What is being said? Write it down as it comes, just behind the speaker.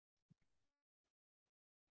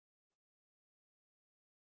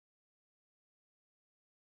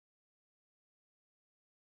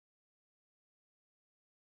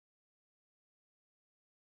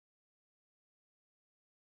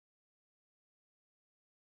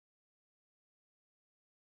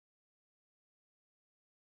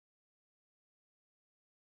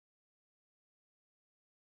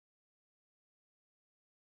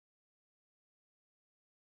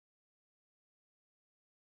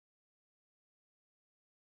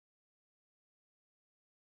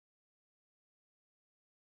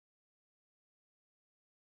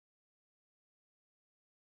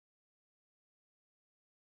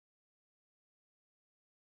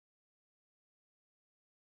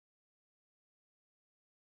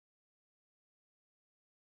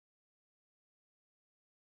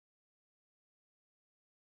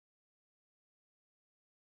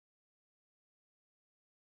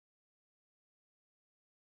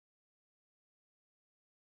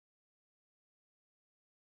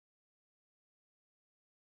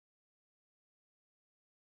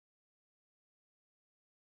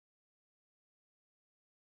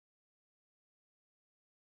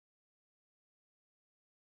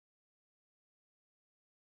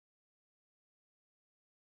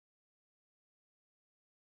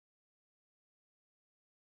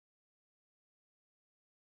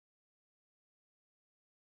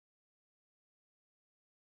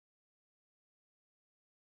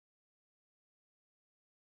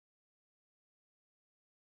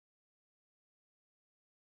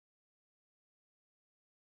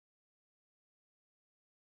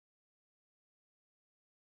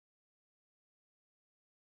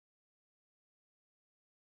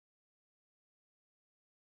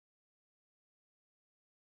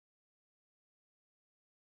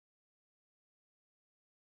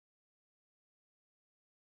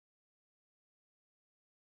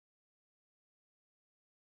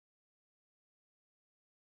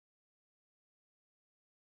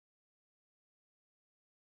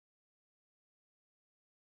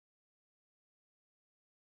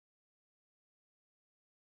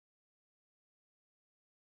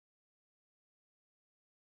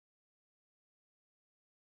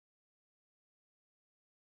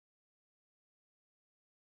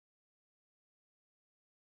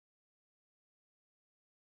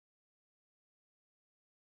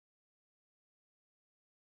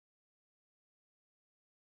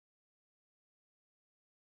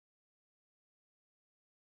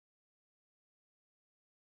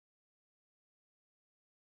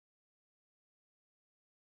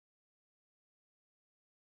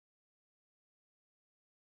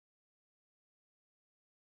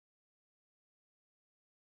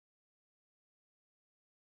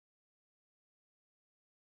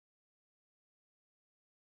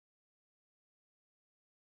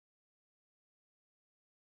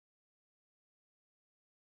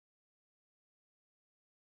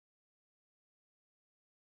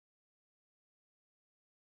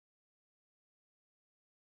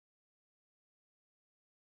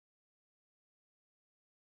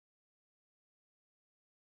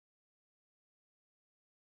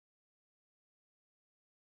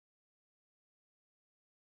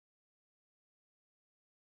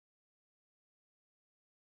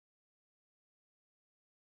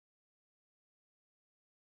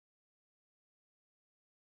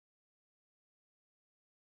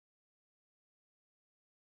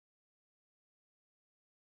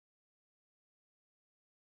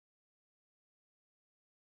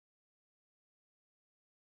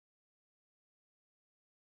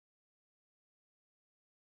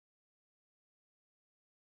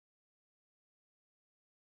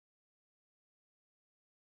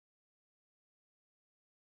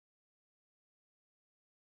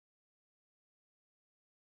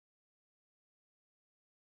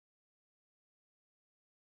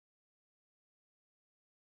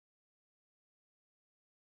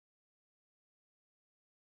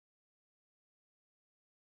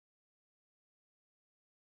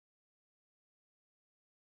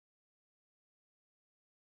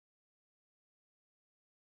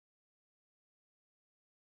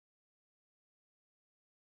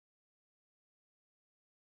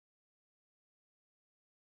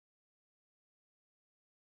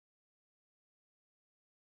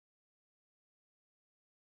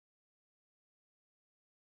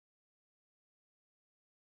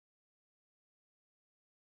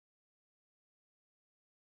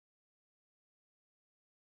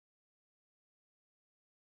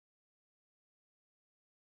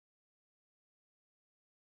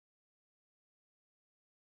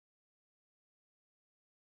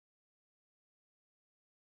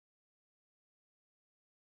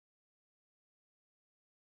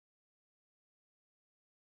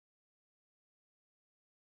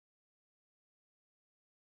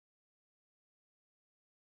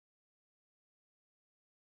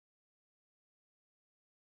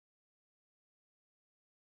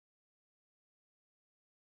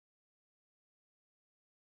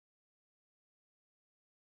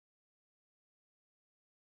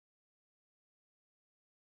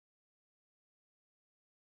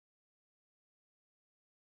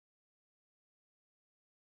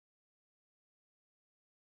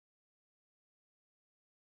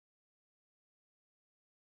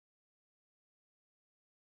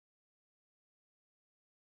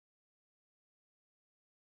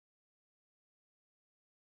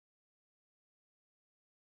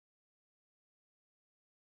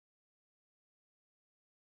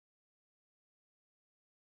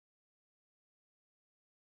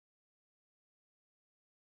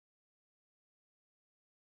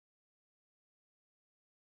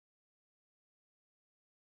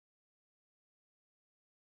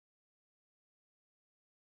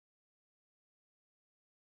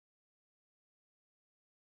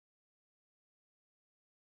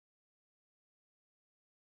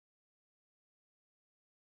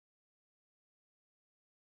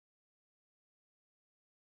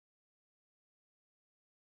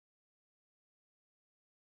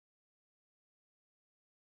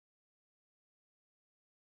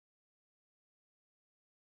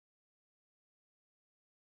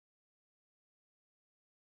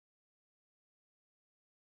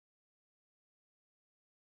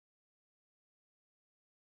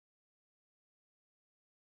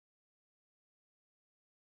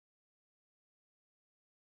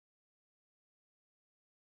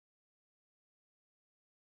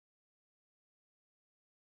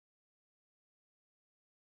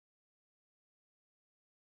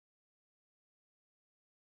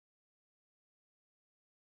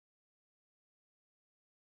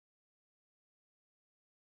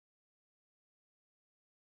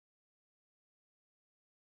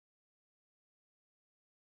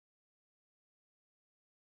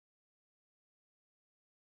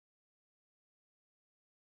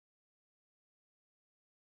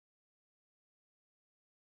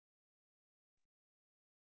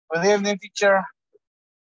Good evening, teacher.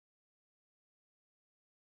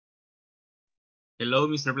 Hello,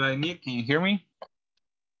 Mr. Vladimir, can you hear me?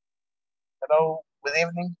 Hello, good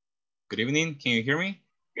evening. Good evening, can you hear me?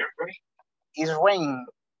 It's rain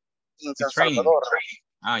in San It's raining. Salvador.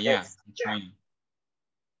 Ah, yeah, Yes. it's raining.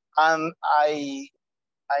 And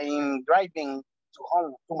I'm driving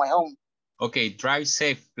to my home. Okay, drive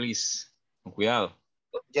safe, please. Con cuidado.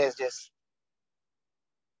 Yes, yes.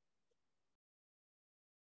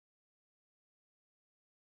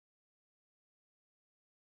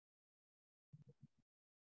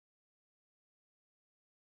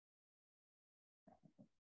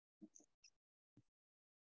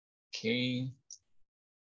 Okay.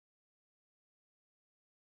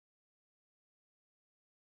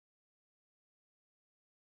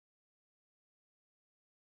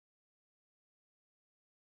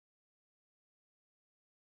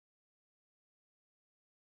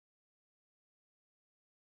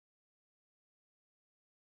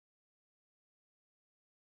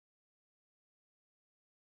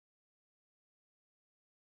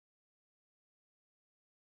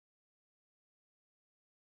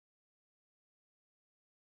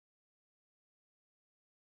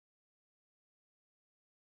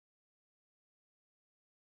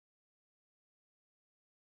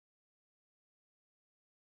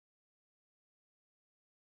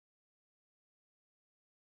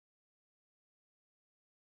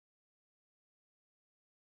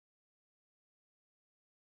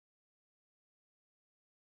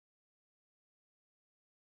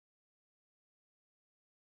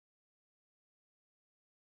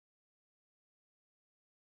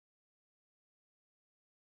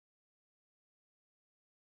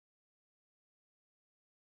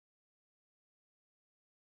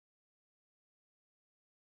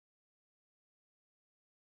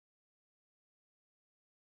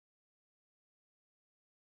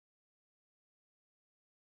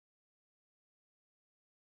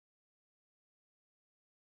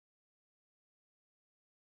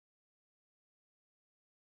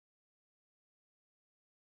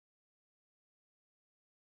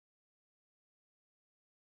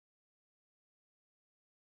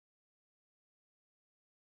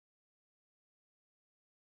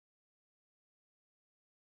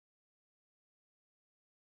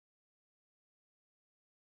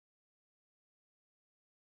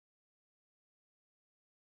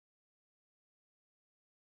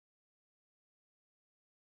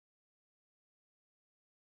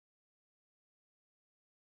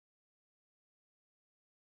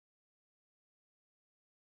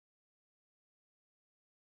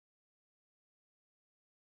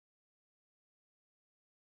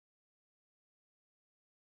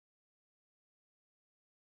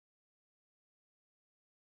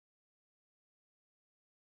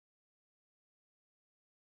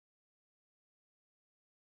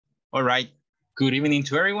 All right. Good evening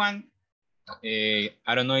to everyone. I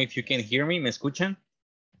don't know if you can hear me. ¿Me escuchan?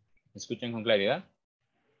 ¿Me escuchan con claridad?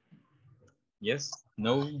 Yes,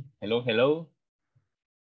 no, hello, hello.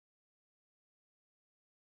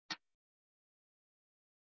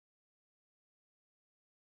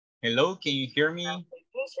 Hello, can you hear me?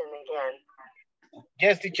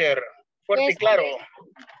 Yes, teacher. Fuerte y claro.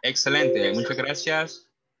 Excelente, muchas gracias.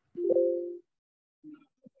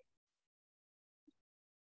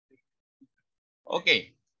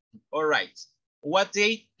 Okay, all right. What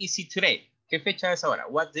date is it today? ¿Qué fecha es ahora?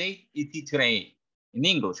 What date is it today? In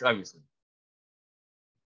English, obviously.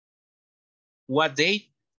 What date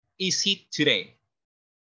is it today?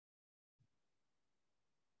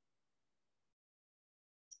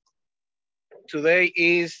 Today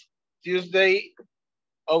is Tuesday,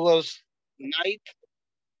 August 9th,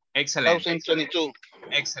 Excellent. 2022.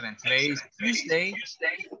 Excellent. Today is Tuesday,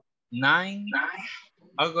 9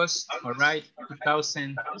 August, all right,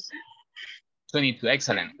 2022.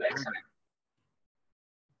 Excellent.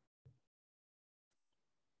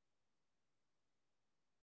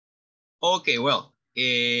 Okay, well,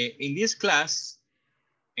 in this class,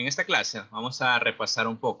 en esta clase, vamos a repasar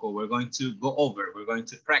un poco. We're going to go over, we're going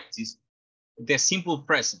to practice the simple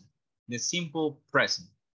present. The simple present.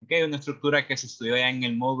 Okay, una estructura que se estudió ya en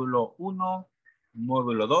el módulo 1,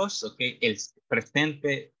 módulo 2, okay, el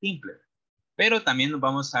presente simple. Pero también nos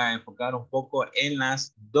vamos a enfocar un poco en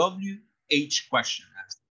las WH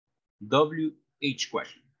questions. WH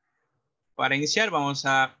questions. Para iniciar,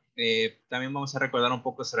 también vamos a recordar un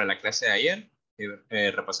poco sobre la clase de ayer.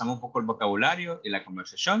 Repasamos un poco el vocabulario y la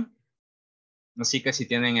conversación. Así que si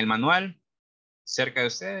tienen el manual cerca de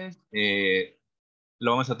ustedes,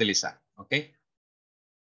 lo vamos a utilizar, ¿ok?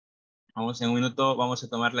 Vamos en un minuto, vamos a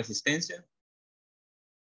tomar la asistencia.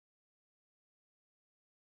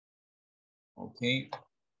 Okay.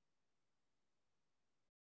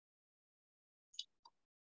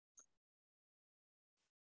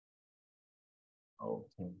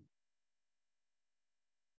 Okay.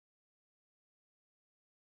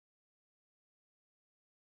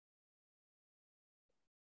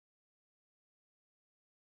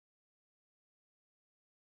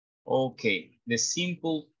 Okay, the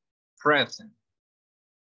simple present.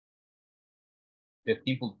 The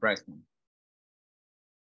simple present.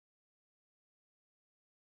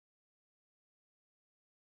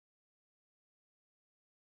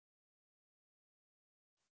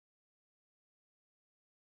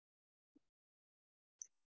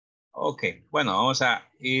 Ok, bueno, vamos a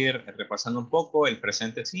ir repasando un poco el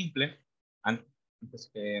presente simple. Antes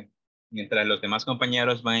que, mientras los demás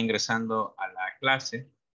compañeros van ingresando a la clase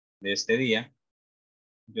de este día.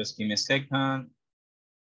 Just give me a second.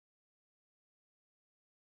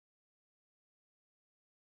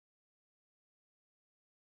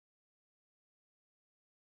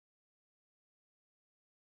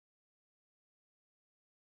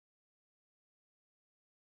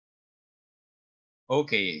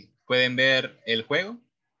 Ok, ¿pueden ver el juego?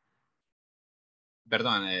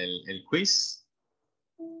 Perdón, el quiz.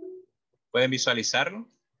 ¿Pueden visualizarlo?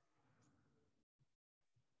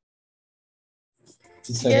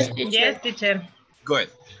 Yes, teacher. Yes, teacher. Good.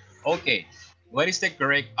 Okay, what is the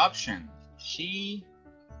correct option? She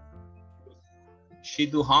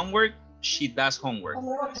do homework, she does homework.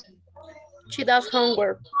 She does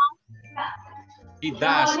homework. He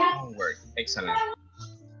does homework. Excellent.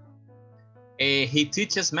 He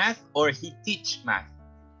teaches math or he teach math?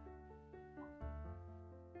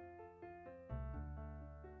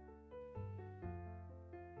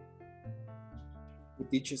 He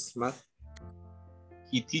teaches math.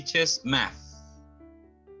 He teaches math.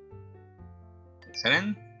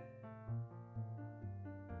 Excellent.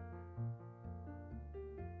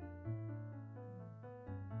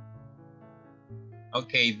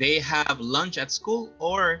 Okay, they have lunch at school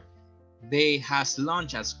or they has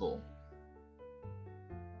lunch at school?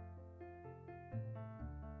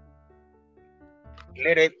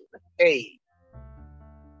 Letter A.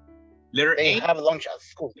 Letter They A, have lunch at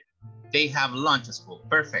school. they have lunch at school.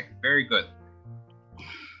 Perfect, very good.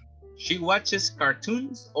 She watches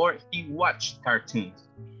cartoons or he watched cartoons?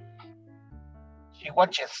 She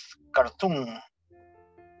watches cartoon.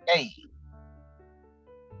 A.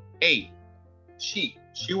 A, she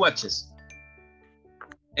watches.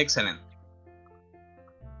 Excellent.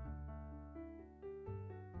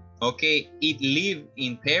 Okay, it live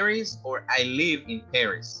in Paris or I live in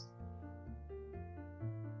Paris?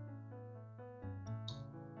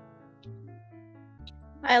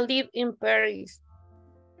 I live in Paris.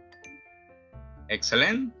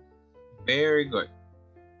 Excellent. Very good.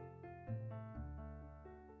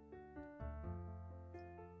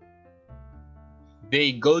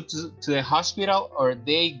 They go to the hospital or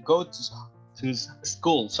they go to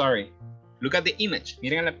school, sorry. Look at the image.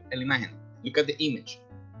 Miren la imagen. Look at the image.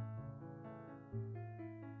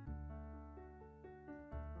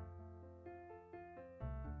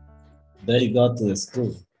 They go to the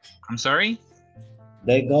school. I'm sorry?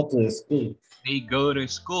 They go to the school. They go to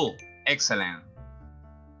school. Excellent.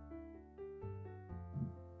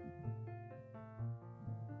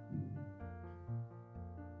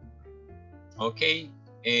 Okay.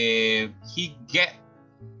 He get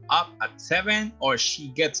up at 7 or she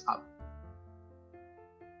gets up?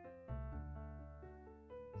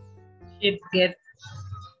 It gets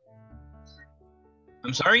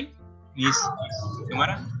I'm sorry? Miss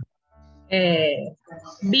Xiomara?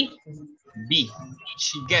 B. B.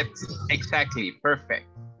 She gets. Exactly. Perfect.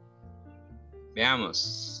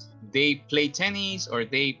 Veamos. They play tennis or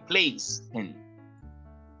they plays tennis?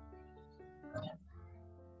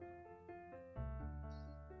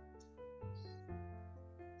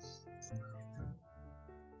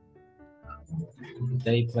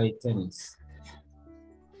 They play tennis.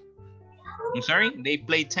 I'm sorry? They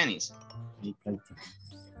play tennis. They play tennis.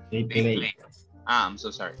 They They play. play. Ah, I'm so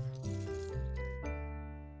sorry.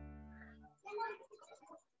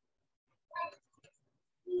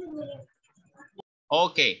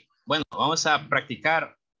 Ok, bueno, vamos a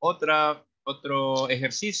practicar otro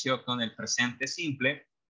ejercicio con el presente simple,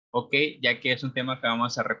 ok, ya que es un tema que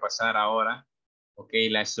vamos a repasar ahora, ok,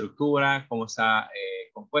 la estructura, cómo está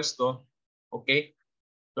compuesto, ok,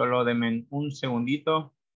 solo denme un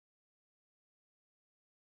segundito.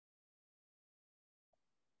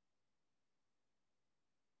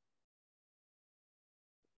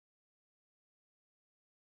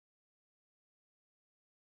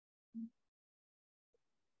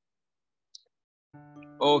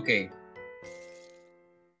 Ok.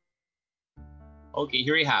 Okay,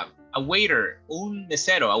 here we have a waiter, un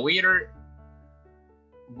mesero, a waiter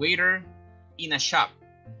in a shop.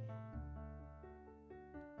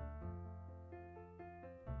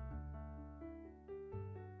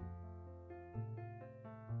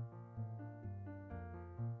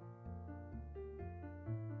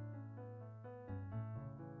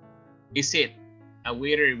 Is it a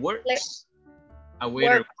waiter works? A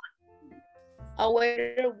waiter A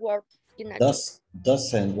waiter work in a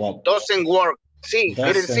Doesn't work. Doesn't work. Sí,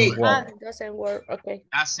 miren, sí. Doesn't work. doesn't work. Okay.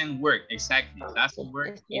 doesn't work, exactly. Doesn't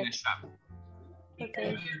work in a shop.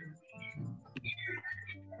 Okay.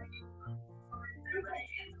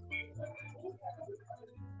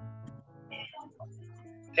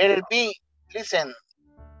 Letter B, listen.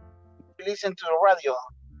 Listen to the radio.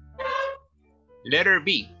 Letter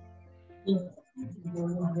B.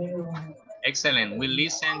 Excellent. We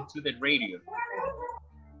listen to the radio.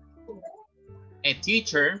 A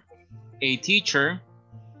teacher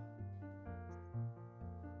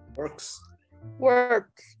Works.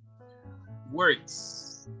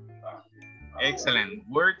 works. Excellent.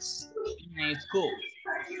 Works in a school.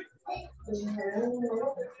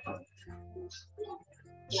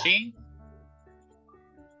 She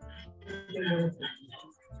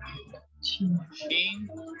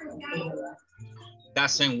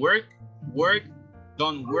doesn't work,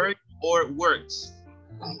 don't work, or works.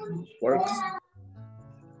 Works.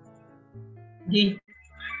 D.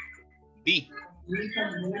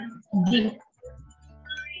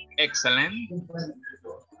 Excellent.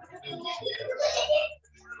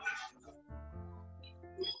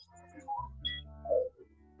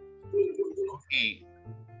 Okay.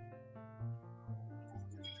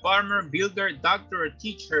 Farmer, builder, doctor, or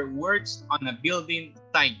teacher works on a building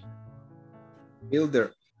site.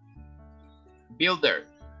 Builder. Builder.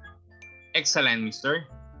 Excellent, mister.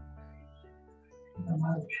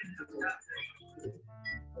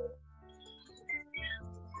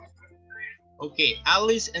 Okay,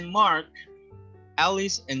 Alice and Mark.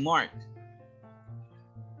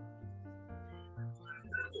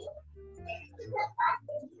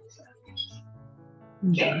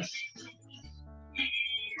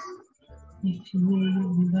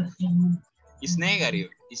 It's negative.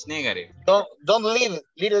 Don't leave it.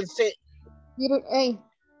 Little C. Letter A.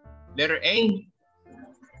 Letter A.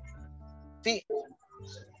 Sí.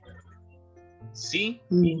 C.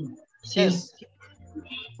 Yes.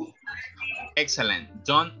 Excellent.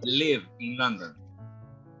 Don't live in London.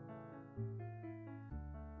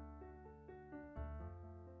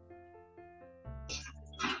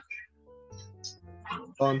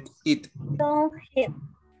 Don't eat. Don't hit.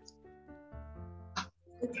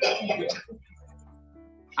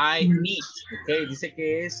 I eat. Okay, dice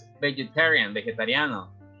que es vegetariano.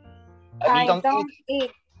 I don't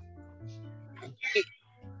eat.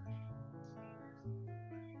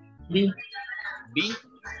 B.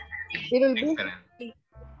 Little B. Excellent.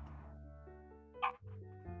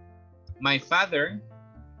 My father.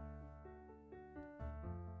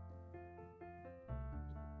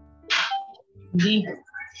 Sí.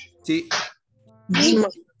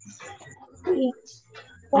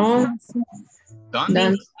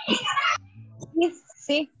 Done.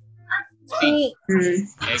 Sí. Sí.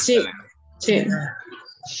 Excellent. Sí.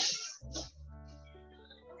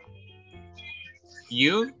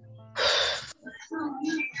 You.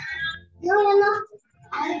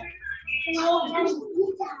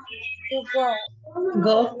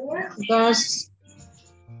 Goes.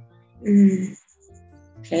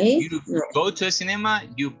 Okay. You go to the cinema,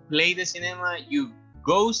 you play the cinema, you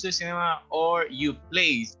go to the cinema, or you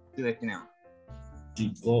play to the cinema.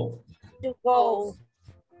 You go. You go.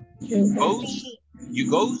 Goes. You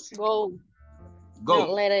goes. Go. Go.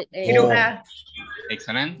 No, letter A. Go.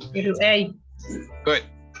 Excellent. A. Good.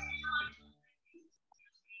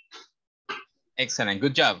 Excellent.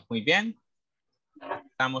 Good job. Muy bien.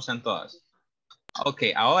 Estamos en todas. Ok,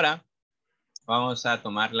 ahora vamos a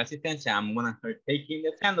tomar la asistencia. I'm gonna start taking the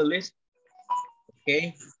attendance list.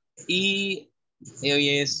 Ok. Y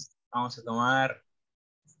hoy vamos a tomar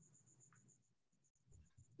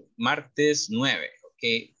martes 9. Ok.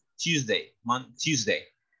 Tuesday. Tuesday.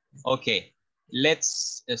 Ok.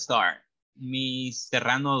 Let's start. Miss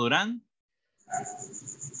Serrano Durán.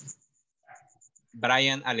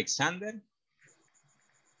 Brian Alexander.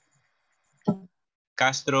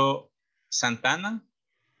 Castro Santana.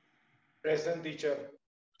 Present, teacher.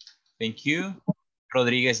 Thank you.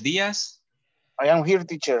 Rodríguez Díaz. I am here,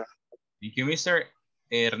 teacher. Thank you, Mr.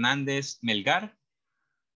 Hernández Melgar.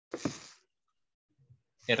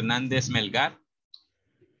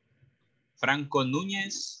 Franco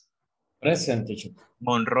Núñez. Present, teacher.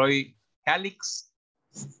 Monroy Calix.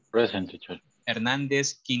 Present, teacher.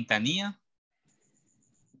 Hernández Quintanilla.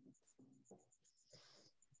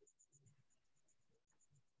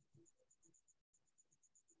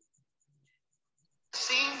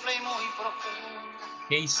 Simple y muy profunda.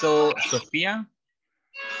 Hazel Sofía.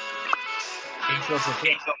 Hazel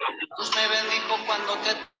Sofía. Dios me bendijo cuando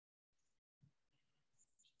te...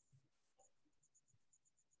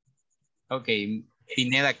 Ok,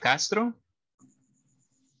 Pineda Castro.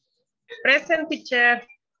 Present, teacher.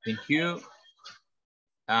 Thank you.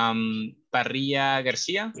 Parrilla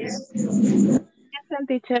García. Present,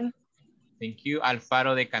 teacher. Thank you.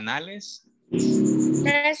 Alfaro de Canales.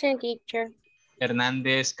 Present, teacher.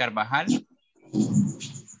 Hernández Carvajal.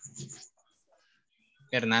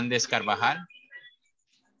 Hernández Carvajal.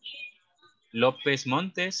 López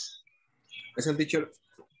Montes. Present, teacher.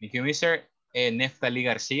 Thank you, Mr. Neftali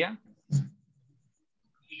García.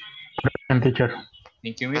 Present, teacher.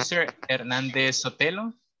 Thank you, Mr. Hernández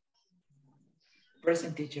Sotelo.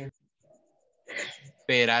 Present, teacher.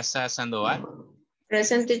 Peraza Sandoval.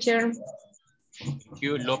 Present, teacher. Thank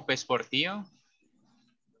you. López Portillo.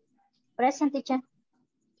 Present, teacher.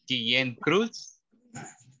 Guillén Cruz.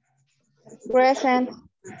 Present.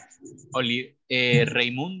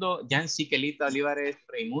 Raimundo. Yancy Kelita Olivares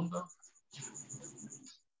Raimundo.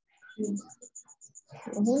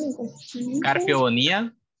 Carpio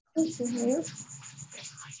Bonilla.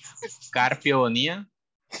 Carpio Bonilla.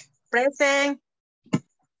 Present.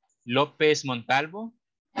 López Montalvo.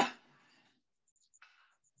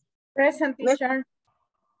 Present, teacher.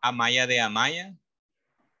 Amaya de Amaya.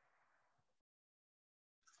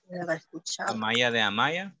 Amaya de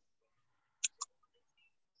Amaya.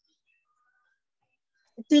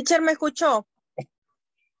 Teacher, ¿me escuchó?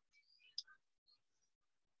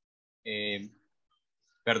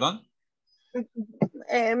 ¿Perdón?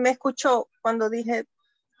 Me escuchó cuando dije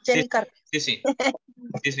Jenny Carpio. Sí, sí.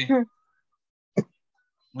 Sí, sí.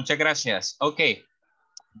 Muchas gracias. Ok.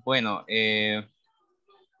 Bueno,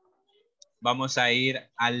 vamos a ir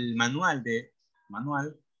al manual.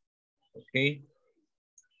 Ok.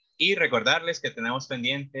 Y recordarles que tenemos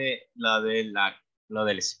pendiente lo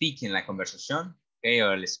del speaking, la conversación, okay,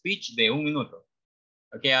 o el speech de 1 minuto.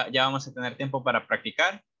 Ok, ya vamos a tener tiempo para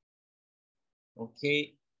practicar. Ok.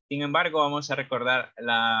 Sin embargo, vamos a recordar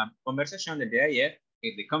la conversación del día de ayer.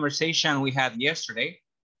 Okay, the conversation we had yesterday.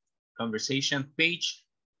 Conversation page.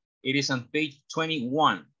 It is on page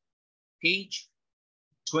 21. Page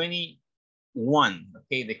 21.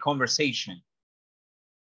 Okay, the conversation.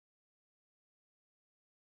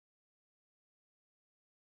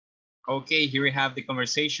 Okay, here we have the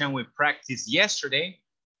conversation we practiced yesterday.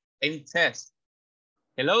 Any test?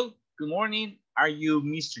 Hello, good morning. Are you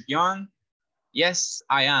Mr. John? Yes,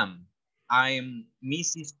 I am. I'm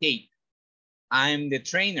Mrs. Kate. I'm the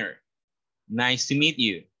trainer. Nice to meet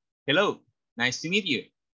you. Hello, nice to meet you.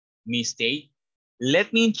 Miss Kate,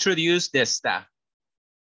 let me introduce the staff.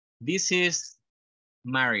 This is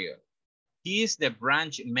Mario. He is the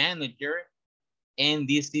branch manager, and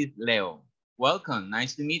this is Leo. Welcome,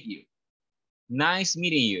 nice to meet you. Nice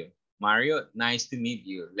meeting you, Mario. Nice to meet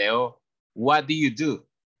you, Leo. What do you do?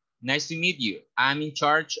 Nice to meet you. I'm in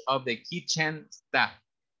charge of the kitchen staff.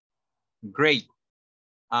 Great.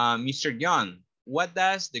 Mr. John, what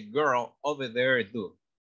does the girl over there do?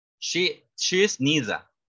 She's Nisa.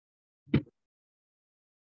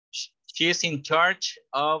 She's in charge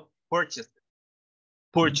of purchases.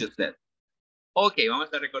 Ok,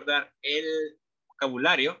 vamos a recordar el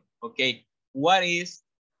vocabulario. Ok, what is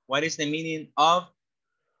the meaning of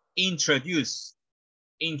introduce?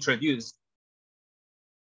 Introduce.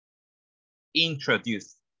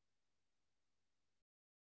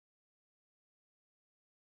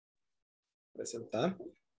 Presentar.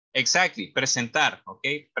 Exactly, presentar,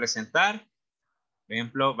 ok, presentar. Por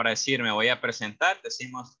ejemplo, para decir me voy a presentar,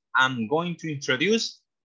 decimos I'm going to introduce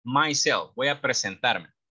myself. Voy a presentarme.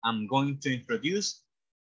 I'm going to introduce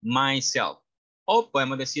myself. O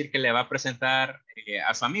podemos decir que le va a presentar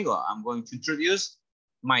a su amigo. I'm going to introduce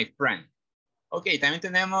my friend. Ok, también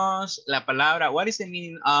tenemos la palabra, what is the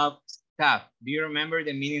meaning of staff? Do you remember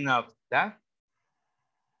the meaning of staff?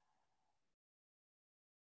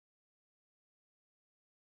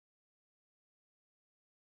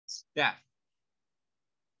 Staff.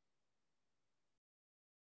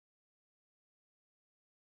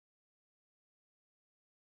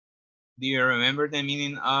 Do you remember the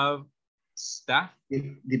meaning of staff?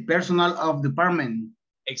 The personnel of department.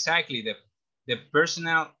 Exactly, the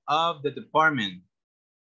personnel of the department.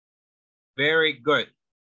 Very good.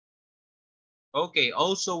 Okay,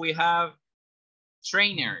 also we have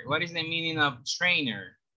trainer. What is the meaning of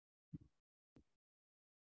trainer?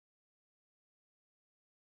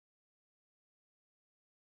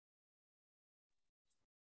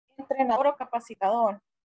 Entrenador o capacitador.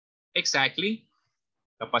 Exactly.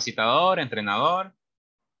 Capacitador, entrenador.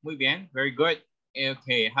 Muy bien. Very good.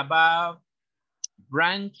 Okay. How about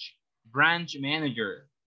branch manager?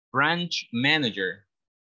 Branch manager.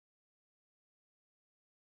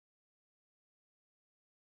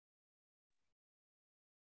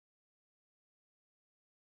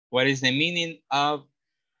 What is the meaning of?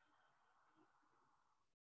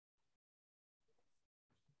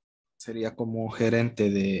 Sería como gerente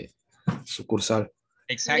de sucursal.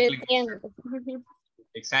 Exactly.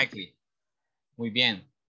 Exactly. Muy bien.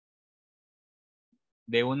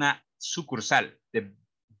 De una sucursal, de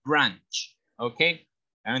branch. Okay.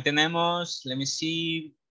 También tenemos, let me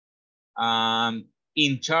see,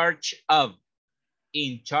 in charge of.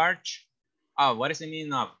 In charge of. What is the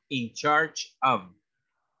meaning of in charge of?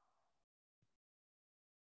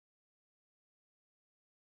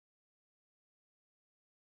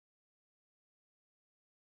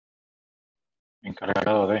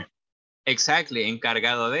 Encargado de. Exactly.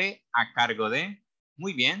 Encargado de, a cargo de.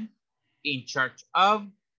 Muy bien. In charge of.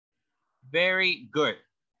 Very good.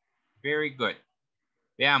 Very good.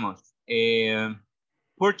 Veamos.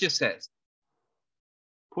 Purchases.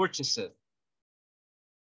 Purchases.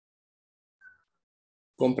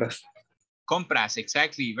 Compras. Compras.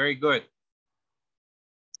 Exactly. Very good.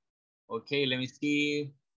 Okay, let me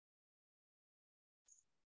see.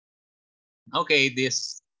 Okay,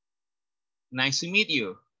 this. Nice to meet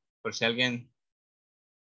you. Por si alguien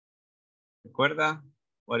recuerda.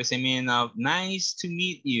 What is the meaning of nice to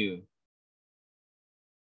meet you?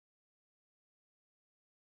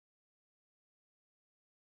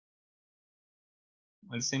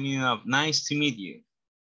 What is the meaning of nice to meet you?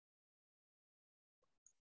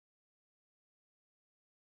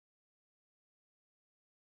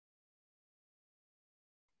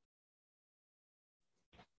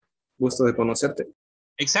 Gusto de conocerte.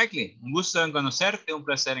 Exactly. Un gusto en conocerte, un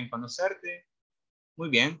placer en conocerte. Muy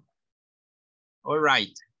bien. All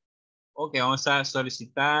right. Ok, vamos a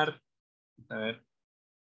solicitar a ver,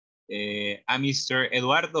 a Mr.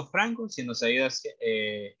 Eduardo Franco, si nos ayuda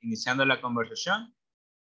iniciando la conversación.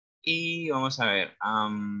 Y vamos a ver.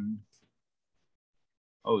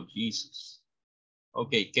 Oh, Jesus.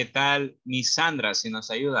 Ok, ¿qué tal Miss Sandra, si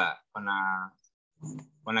nos ayuda con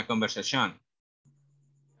la conversación?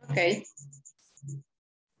 Okay.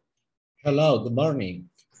 Hello, good morning.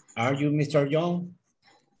 Are you Mr. Young?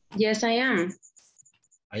 Yes, I am.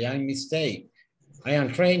 I am Miss Tate. I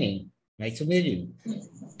am training. Nice to meet you.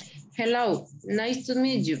 Hello, nice to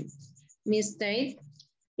meet you. Miss Tate,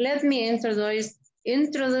 let me introduce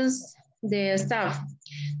the staff.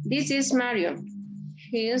 This is Mario.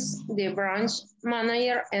 He is the branch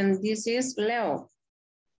manager, and this is Leo.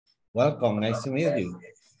 Welcome, nice to meet you.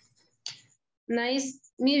 Nice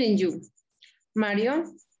meeting you. Mario,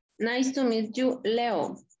 nice to meet you,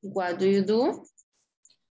 Leo. What do you do?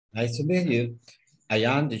 Nice to meet you. I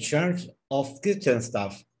am the charge of kitchen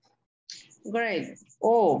staff. Great.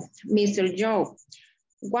 Oh, Mr. Joe,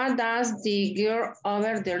 what does the girl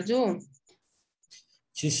over there do?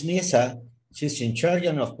 She's Nisa. She's in charge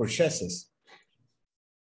of purchases.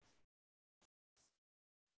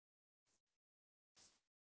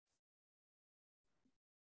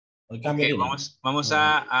 Okay, vamos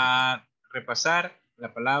a repasar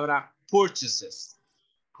la palabra purchases.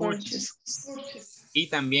 Purchases. Y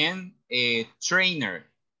también trainer.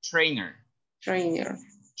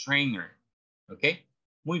 Ok,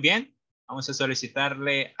 muy bien. Vamos a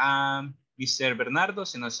solicitarle a Mr. Bernardo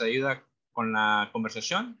si nos ayuda con la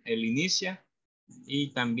conversación. Él inicia.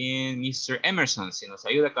 Y también Mr. Emerson si nos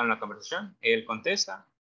ayuda con la conversación. Él contesta.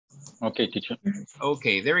 Okay, teacher.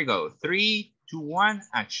 Okay, there we go. 3, 2, 1,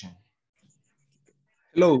 action.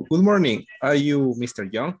 Hello, good morning. Are you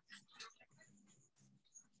Mr. Young?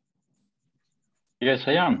 Yes,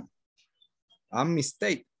 I am. I'm Miss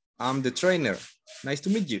Tate. I'm the trainer. Nice to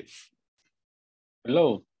meet you.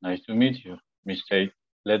 Hello, nice to meet you, Miss Tate.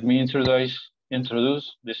 Let me introduce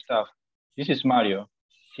the staff. This is Mario.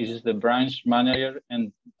 This is the branch manager,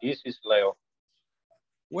 and this is Leo.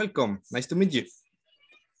 Welcome. Nice to meet you.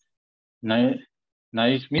 Nice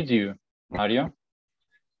to meet you, Mario.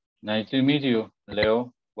 Nice to meet you,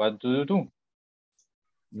 Leo. What do you do?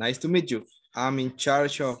 Nice to meet you. I'm in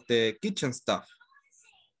charge of the kitchen staff.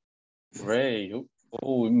 Great.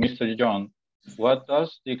 Oh, Mr. John, what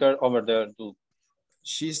does the girl over there do?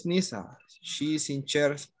 She's Nisa. She's in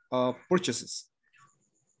charge of purchases.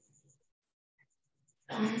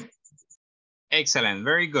 Excellent.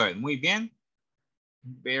 Very good. Muy bien.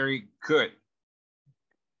 Very good.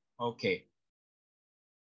 Okay.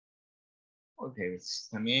 Ok,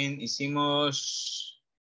 también hicimos,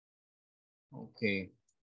 ok,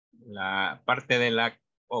 La parte de la...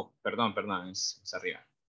 Oh, perdón, es arriba.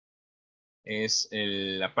 Es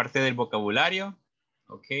la parte del vocabulario.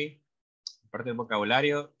 Ok. Parte del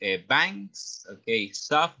vocabulario. Banks. Ok.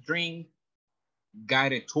 Soft drink.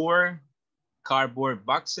 Guided tour. Cardboard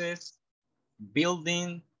boxes.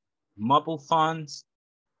 Building. Mobile phones.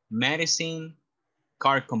 Medicine.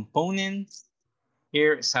 Car components.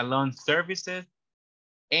 Here, salon services.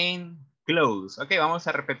 And clothes. Ok, vamos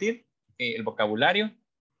a repetir el vocabulario.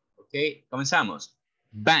 Ok, comenzamos.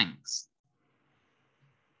 Banks.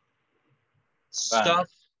 Soft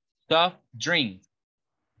drink.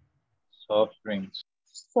 Soft drinks.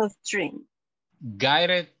 Soft drink.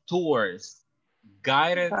 Guided tours.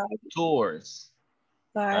 Guided tours.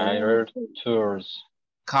 Guided tours.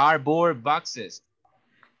 Cardboard boxes.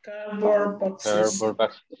 Cardboard boxes. Cardboard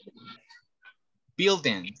boxes.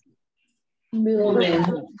 Building. Building.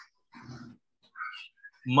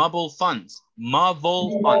 Mobile phones.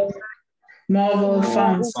 Mobile phones. Mobile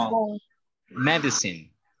phones.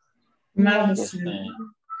 Medicine. Medicine.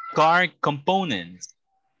 Car components.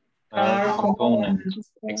 Car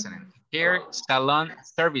components. Excellent. Hair salon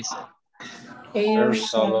services. Hair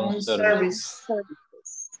salon service.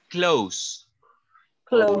 Clothes.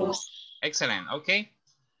 Clothes. Excellent. Ok.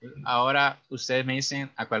 Ahora ustedes me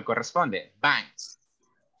dicen a cuál corresponde. Banks.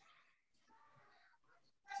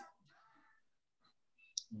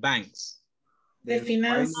 Banks. The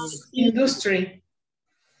finance industry.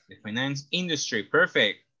 The finance industry.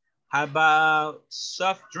 Perfect. How about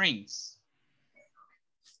soft drinks?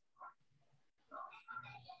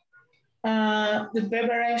 The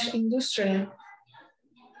beverage industry.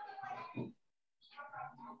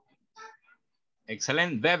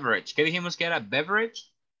 Excellent. Beverage. ¿Qué dijimos que era beverage?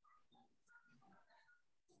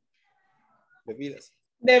 Bebidas.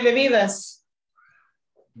 De bebidas.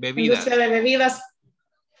 Bebidas. Industria de bebidas.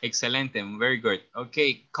 Excelente. Very good.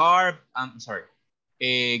 Okay. I'm sorry.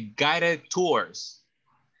 Guided tours.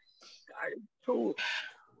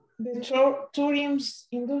 The tourism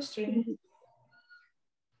industry.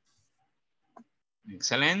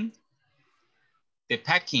 Excellent. The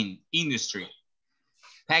packing industry.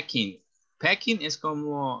 Packing. Packing es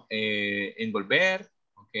como envolver,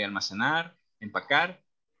 okay, almacenar, empacar.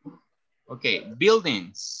 Okay,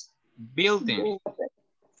 buildings. Building.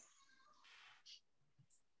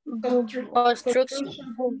 Construction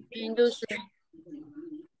industry.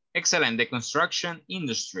 Excellent. The construction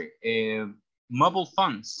industry. Mobile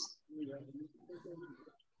phones.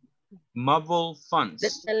 Mobile phones. The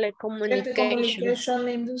telecommunication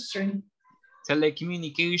industry.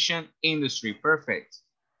 Telecommunication industry. Perfect.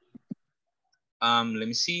 Let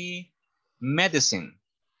me see. Medicine.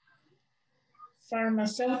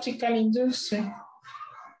 Pharmaceutical industry.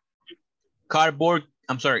 Car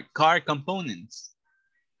components.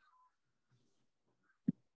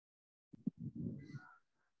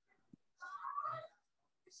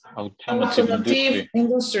 Automotive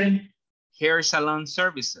industry. Hair salon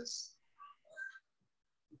services.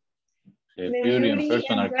 The beauty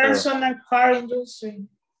and personal car industry.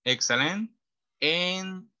 Excellent.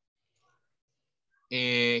 And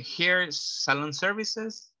hair salon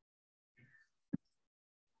services.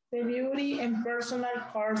 The beauty and personal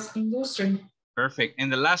cars industry. Perfect.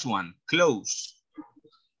 And the last one, clothes.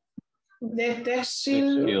 The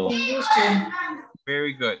textile industry.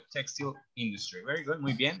 Very good. Textile industry. Very good.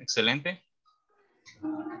 Muy bien. Excelente.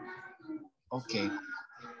 Ok.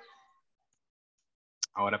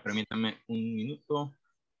 Ahora permítame un minuto.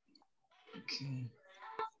 Okay.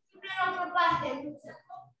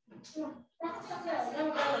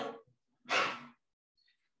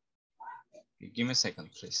 Give me a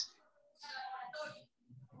second, please.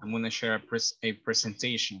 I'm going to share a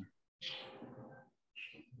presentation.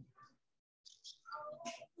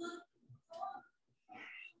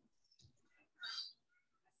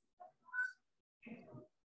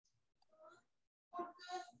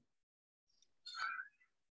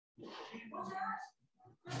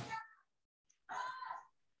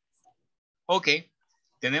 Ok,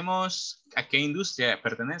 tenemos a qué industria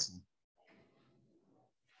pertenecen.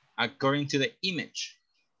 According to the image.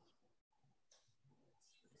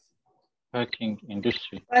 packing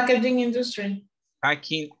industry. Packaging industry.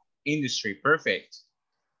 Packing industry, perfect.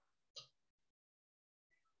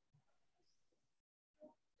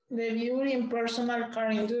 The beauty and personal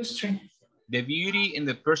care industry. The beauty and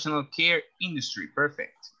the personal care industry,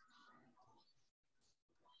 perfect.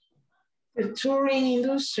 The touring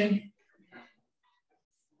industry.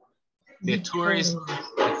 The tourism.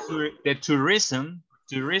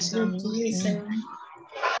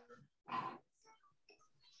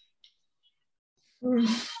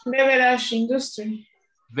 Beverage industry.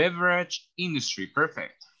 Beverage industry,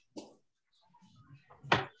 perfect.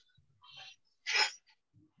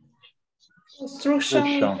 Construction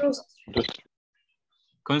industry.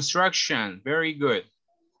 Construction, very good.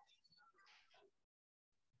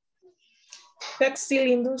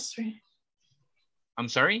 Textile industry. I'm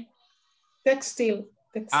sorry? Textile.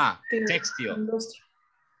 Textile. Industry.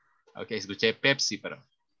 Ok, escuché Pepsi, pero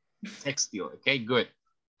textile, ok, good.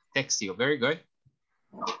 Textile, very good.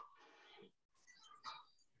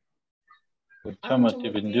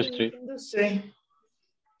 Automotive industry.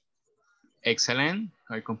 Excellent.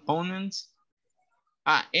 Car components.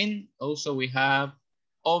 And also we have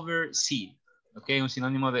oversee. Ok, un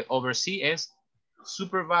sinónimo de oversee es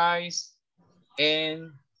supervise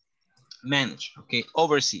and manage. Ok,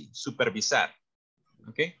 oversee, supervisar.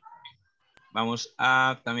 Ok. Vamos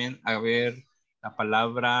a también a ver la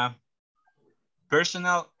palabra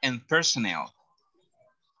personal and personnel.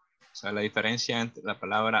 O sea, la diferencia entre la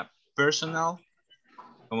palabra personal,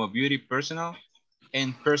 como beauty personal,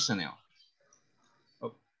 and personnel.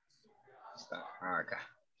 Oh, está acá.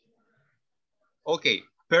 Ok,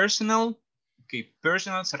 personal. Ok,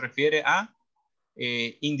 personal se refiere a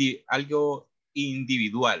algo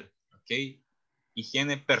individual. Ok,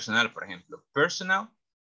 higiene personal, por ejemplo. Personal,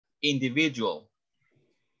 individual.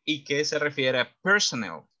 ¿Y qué se refiere a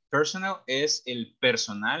personal? Personal es el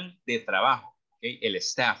personal de trabajo, ¿okay? El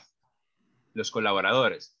staff, los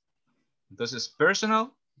colaboradores. Entonces,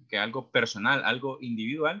 personal, que algo personal, algo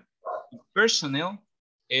individual. Y personnel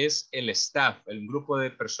es el staff, el grupo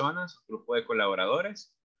de personas, grupo de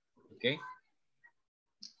colaboradores, ¿ok?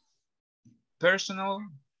 Personal,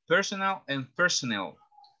 personal and personnel.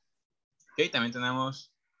 ¿Ok? También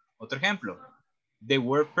tenemos otro ejemplo. The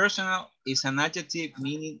word personal is an adjective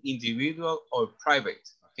meaning individual or private.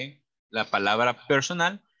 ¿Okay? La palabra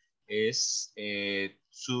personal es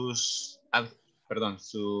sus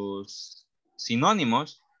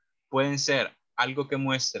sinónimos pueden ser algo que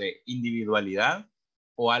muestre individualidad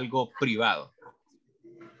o algo privado.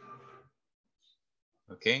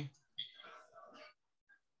 ¿Ok?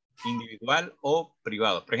 Individual o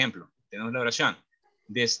privado. Por ejemplo, tenemos la oración.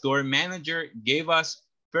 The store manager gave us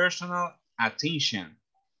personal attention.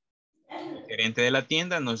 El gerente de la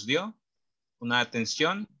tienda nos dio una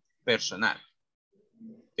atención personal,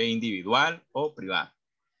 individual o privada.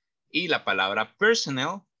 Y la palabra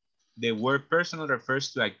personnel, the word personal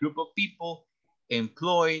refers to a group of people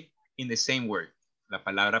employed in the same work. La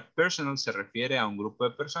palabra personal se refiere a un grupo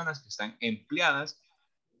de personas que están empleadas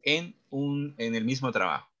en el mismo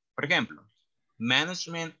trabajo. Por ejemplo,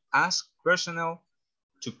 management asked personnel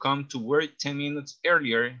to come to work 10 minutes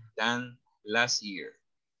earlier than last year.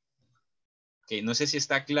 Okay, no sé si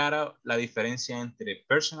está clara la diferencia entre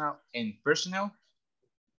personal y personnel.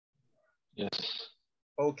 Yes.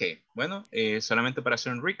 Ok, bueno, solamente para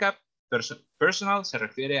hacer un recap, personal se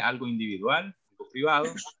refiere a algo individual, algo privado,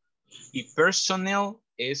 y personnel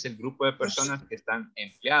es el grupo de personas que están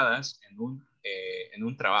empleadas en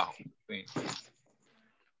un trabajo. Okay.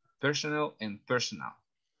 Personal and personal.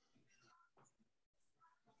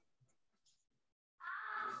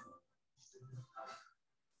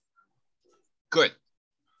 Good.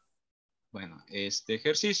 Bueno, este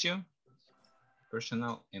ejercicio,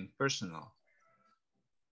 personal and personal.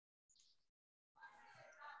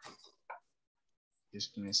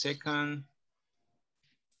 Just give me a second.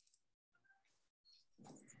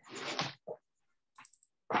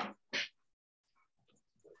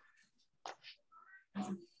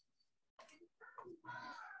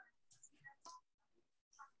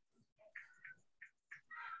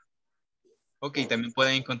 Ok, también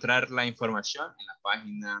pueden encontrar la información en la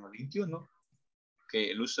página 21.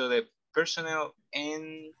 Okay, el uso de personnel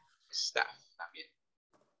and staff también.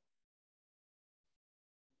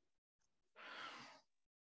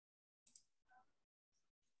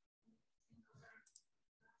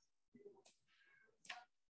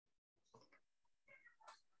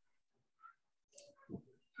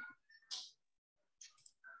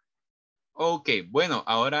 Ok, bueno,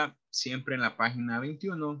 ahora siempre en la página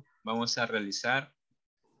 21 vamos a realizar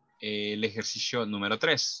el ejercicio número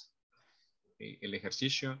 3. El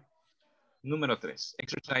ejercicio número 3,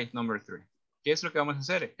 exercise number 3. ¿Qué es lo que vamos a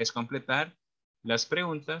hacer? Es completar las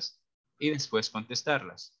preguntas y después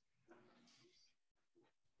contestarlas.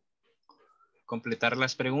 Completar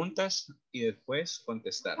las preguntas y después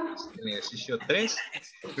contestarlas. El ejercicio 3,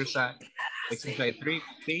 exercise 3,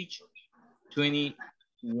 page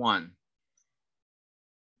 21.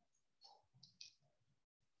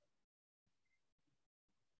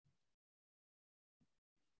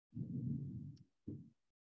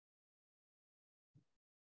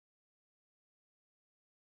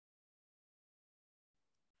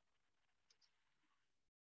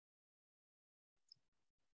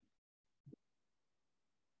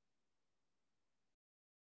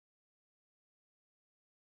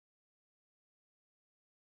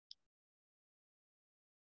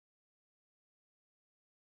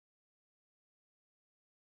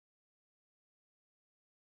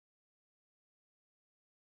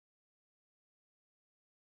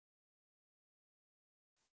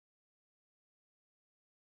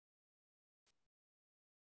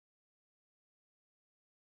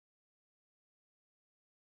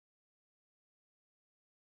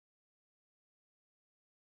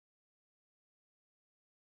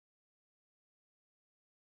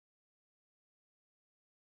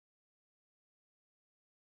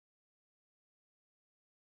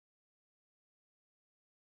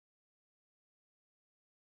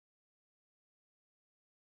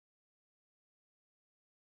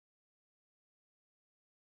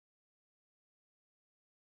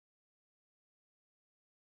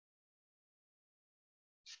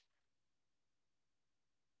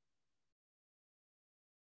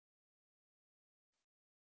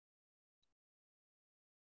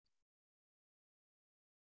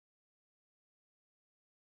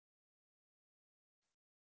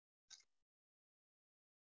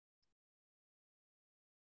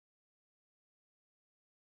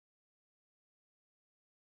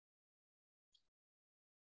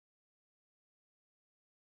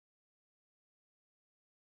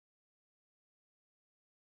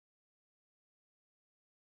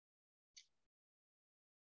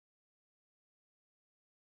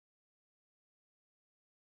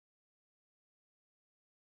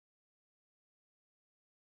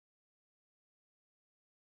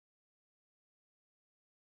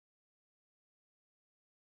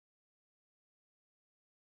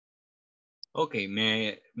 Ok,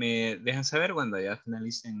 me dejan saber cuando ya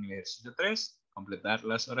finalicen el ejercicio 3, completar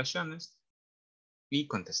las oraciones y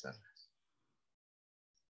contestarlas.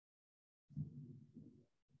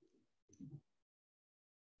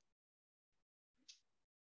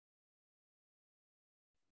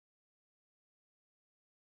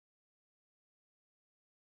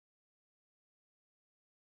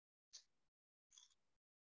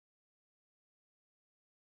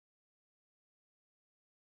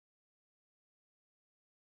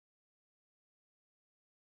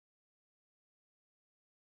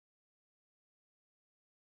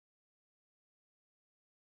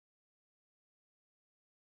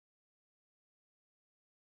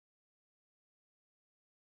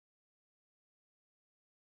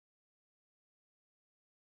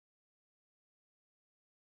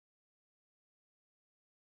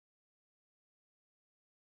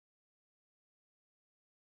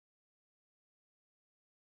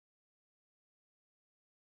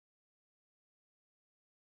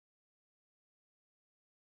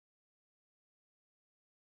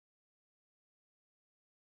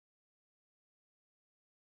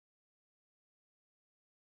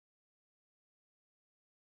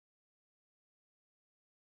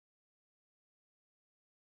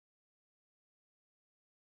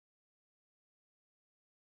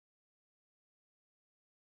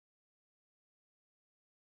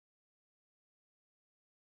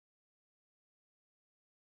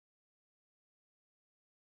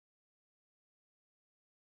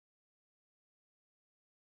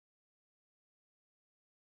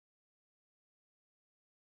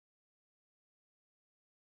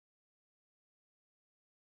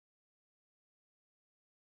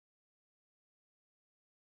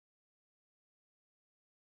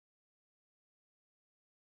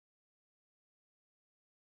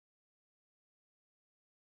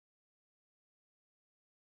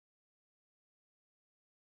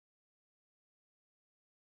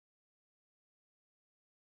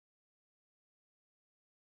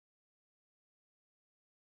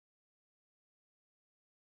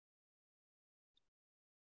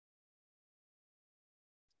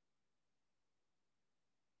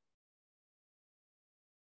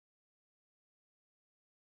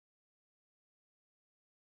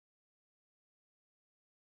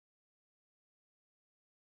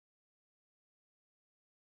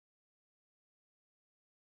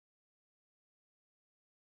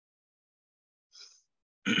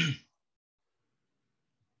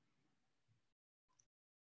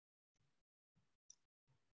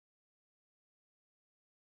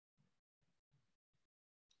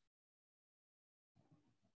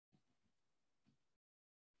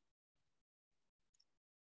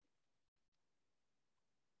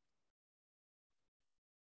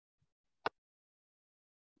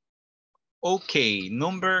 Ok,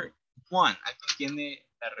 number 1. Aquí tiene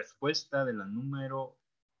la respuesta de la número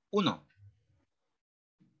 1.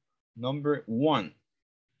 Number 1.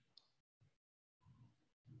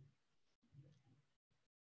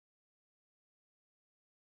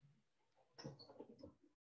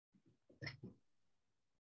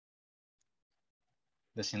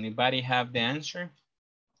 Does anybody have the answer?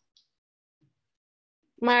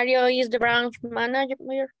 Mario is the branch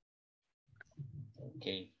manager.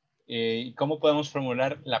 Ok. ¿Cómo podemos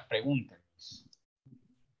formular la pregunta?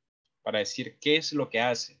 Para decir qué es lo que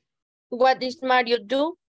hace. What does Mario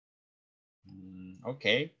do? Ok.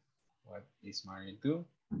 What does Mario do?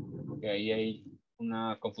 Okay, ahí hay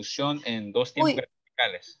una confusión en dos tiempos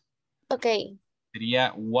gramaticales. Ok.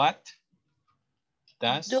 Sería what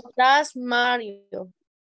does Mario.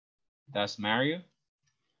 Does Mario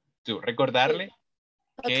do? Recordarle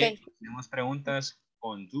que tenemos preguntas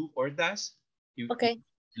con do or does y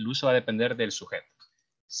el uso va a depender del sujeto.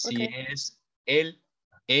 Si es él,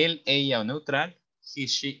 ella o neutral, he,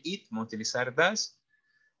 she, it, vamos a utilizar does.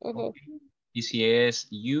 Y si es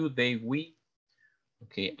you, they, we,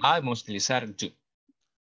 vamos a utilizar do.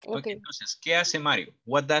 Entonces, ¿qué hace Mario?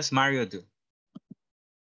 What does Mario do?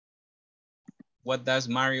 What does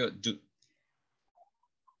Mario do?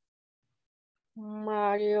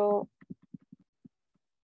 Mario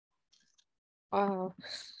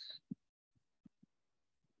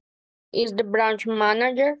is the branch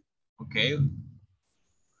manager.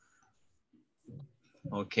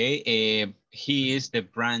 He is the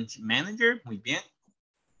branch manager. Muy bien.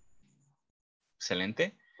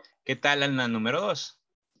 Excelente. ¿Qué tal en la número 2?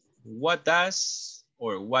 What does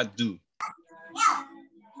or what do?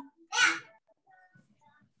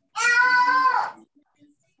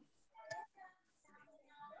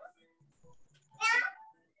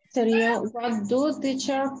 Sería what do,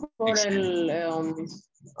 teacher, por el...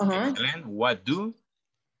 Excelente. What do?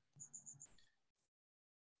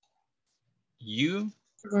 You.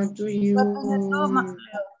 What do you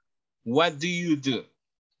What do you do?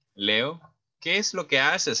 Leo, ¿qué es lo que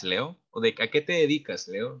haces, Leo? ¿O a qué te dedicas,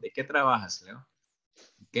 Leo? ¿De qué trabajas, Leo?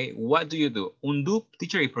 Okay. What do you do? Un do,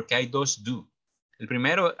 teacher, y porque hay dos do. El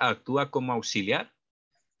primero actúa como auxiliar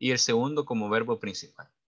y el segundo como verbo principal.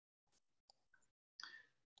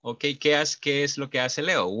 Ok, ¿qué es lo que hace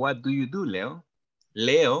Leo? What do you do, Leo?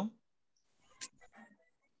 Leo.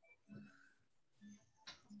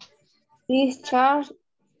 Discharge.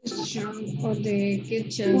 of the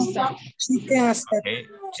kitchen staff. Okay,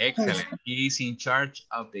 excellent. He is in charge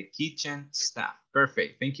of the kitchen staff.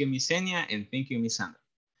 Perfect. Thank you, Miss Enya, and thank you, Miss Sandra.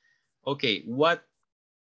 Okay, what,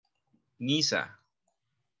 Nisa?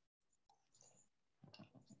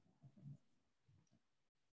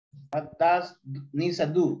 What does Nisa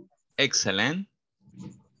do? Excellent.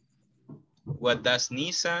 What does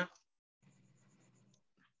Nisa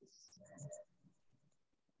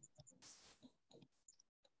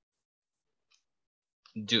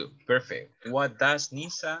do? Perfect. What does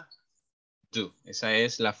Nisa do? Esa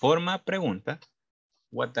es la forma pregunta.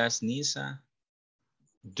 What does Nisa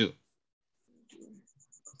do?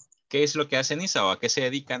 ¿Qué es lo que hace Nisa o a qué se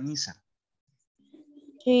dedica Nisa?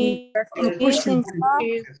 She is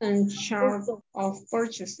In charge of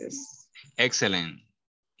purchases. Excellent.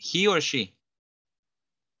 He or she?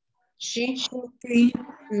 She. She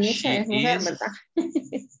Nisa es mujer, is- ¿verdad?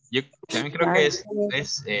 Yo también creo que es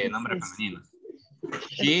nombre femenino.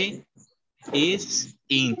 She is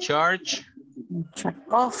in charge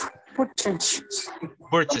Of purchases.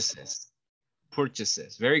 purchases.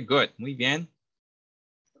 Purchases. Very good. Muy bien.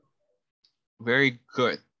 Very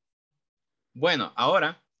good. Bueno,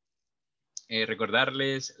 ahora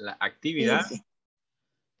recordarles la actividad,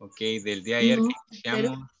 ok, del día de ayer que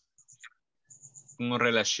iniciamos con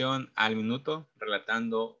relación al minuto,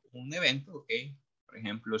 relatando un evento, ok, por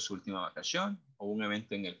ejemplo, su última vacación o un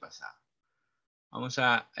evento en el pasado. Vamos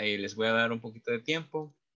a, les voy a dar un poquito de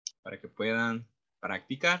tiempo para que puedan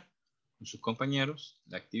practicar con sus compañeros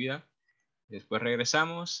la actividad. Después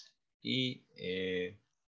regresamos y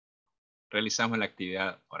realizamos la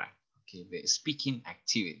actividad oral. Okay, the speaking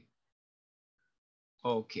activity.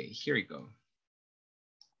 Okay, here we go.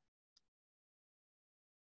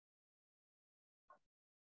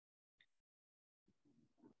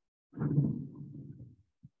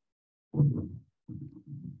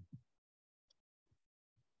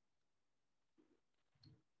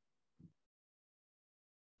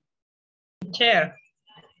 Chair.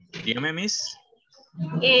 Dígame, Miss.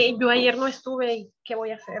 Yo ayer no estuve y ¿qué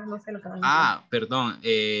voy a hacer? No sé lo que van a hacer. Ah, perdón.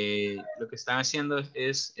 Lo que están haciendo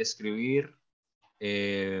es escribir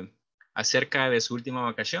acerca de su última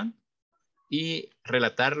vacación y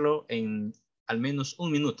relatarlo en al menos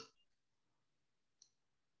un minuto.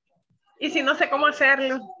 Y si no sé cómo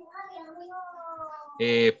hacerlo.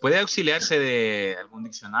 Puede auxiliarse de algún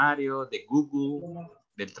diccionario, de Google,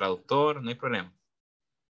 del traductor, no hay problema.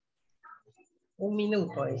 Un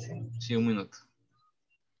minuto, dice. Sí, un minuto.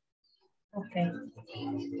 Ok.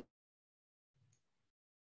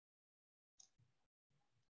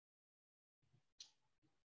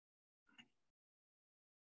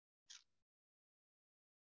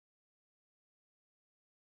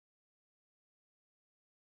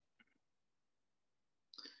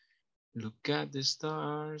 Look at the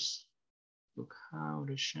stars. Look how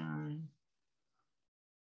they shine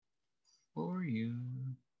for you.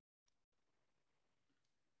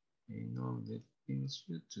 And all the things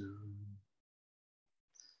you do.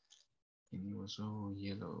 And it was all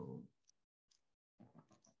yellow.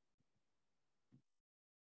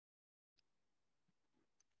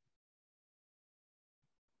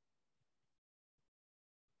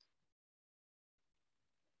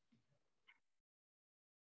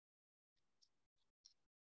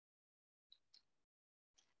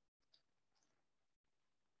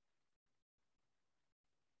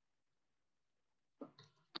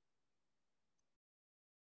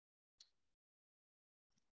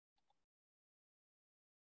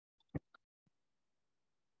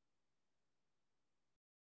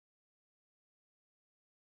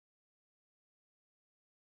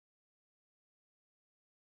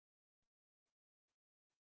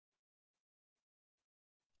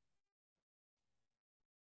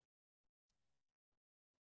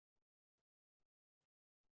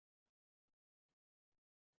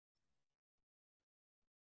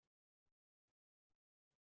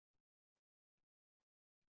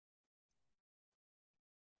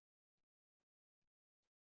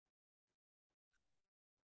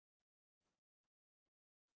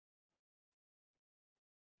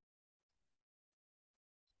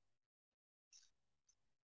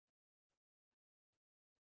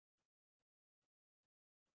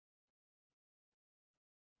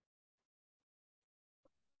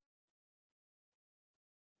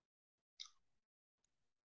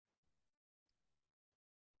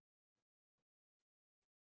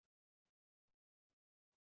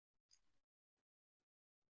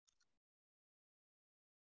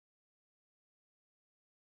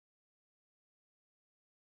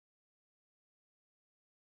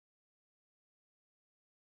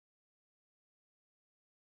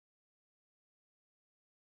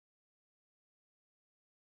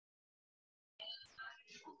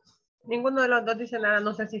 Ninguno de los dos dice nada,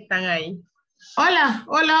 no sé si están ahí. Hola,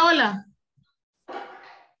 hola, hola.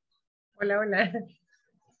 Hola, hola.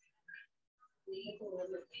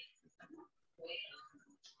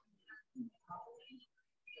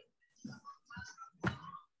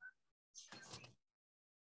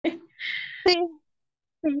 Sí,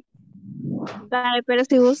 sí. Dale, pero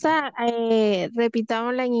si gusta,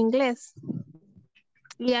 repitámosla en inglés.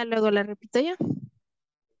 Y ya luego la repito yo.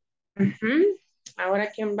 Ujú.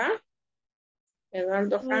 ¿Ahora quién va?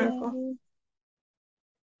 Eduardo Franco.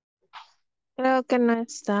 Creo que no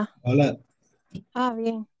está. Hola. Ah,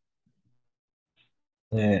 bien.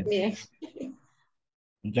 Bien.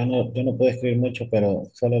 Yo no puedo escribir mucho, pero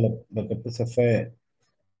solo lo que puse fue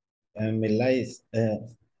en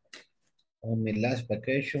on my last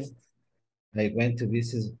vacation, I went to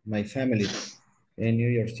visit my family in New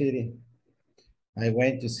York City. I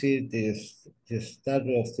went to see the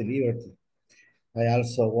Statue of the Liberty. I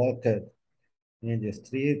also walked in the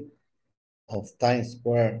street of Times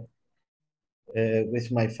Square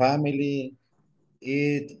with my family,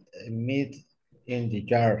 eat meat in the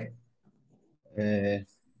yard.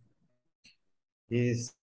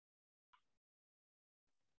 Is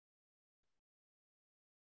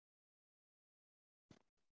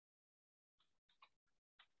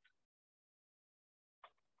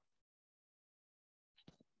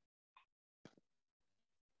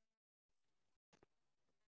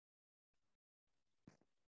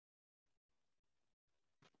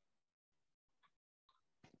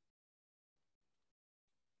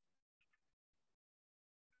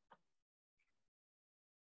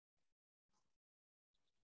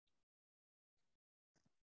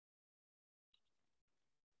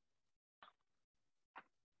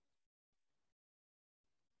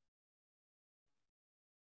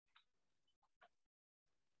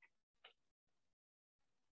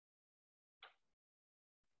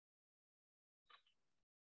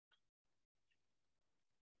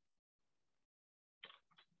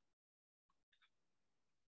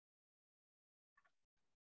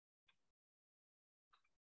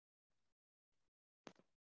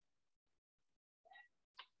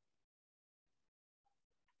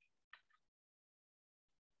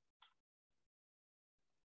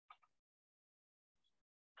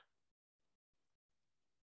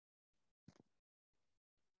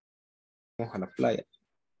Vamos a la playa.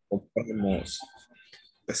 Compramos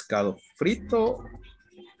pescado frito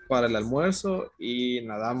para el almuerzo y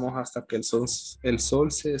nadamos hasta que el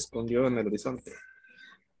sol se escondió en el horizonte.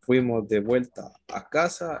 Fuimos de vuelta a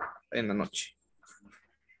casa en la noche.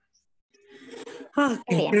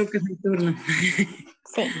 Ok, creo que es mi turno.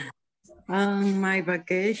 Sí. On my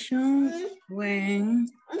vacation,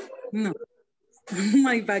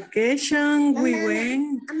 my vacation, we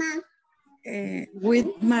went with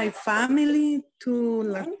my family to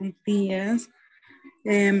Las Puntillas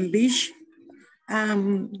beach,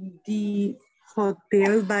 the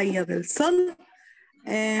Hotel Bahía del Sol.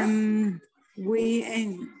 We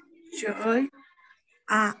enjoy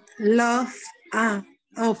a lot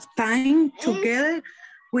of time together.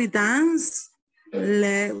 We dance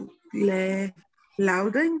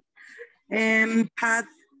loudly and had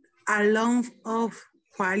a lot of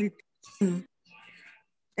quality.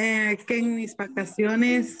 Que en mis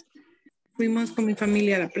vacaciones fuimos con mi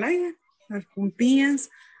familia a la playa, a Las Puntillas,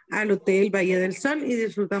 al Hotel Bahía del Sol y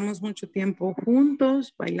disfrutamos mucho tiempo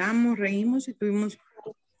juntos, bailamos, reímos y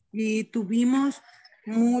tuvimos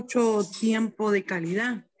mucho tiempo de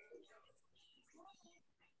calidad.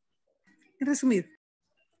 En resumido.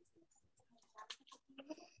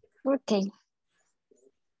 Ok.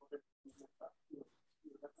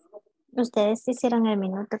 Ustedes hicieron el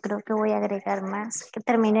minuto, creo que voy a agregar más. Que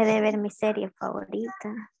termine de ver mi serie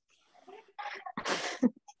favorita.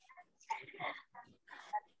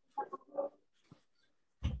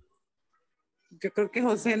 Yo creo que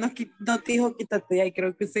José no dijo quítate ya y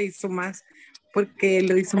creo que se hizo más porque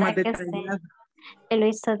lo hizo más detallado. Él lo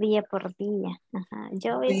hizo día por día. Ajá.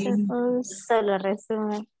 Yo hice un solo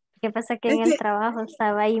resumen. ¿Qué pasa? Que en el trabajo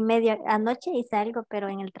estaba ahí medio, anoche hice algo, pero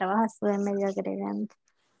en el trabajo estuve medio agregando.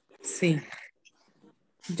 Sí.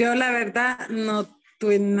 Yo la verdad no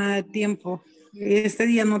tuve nada de tiempo. Este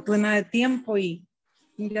día no tuve nada de tiempo y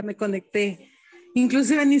ya me conecté.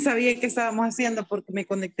 Inclusive ni sabía qué estábamos haciendo porque me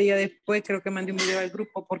conecté ya después, creo que mandé un video al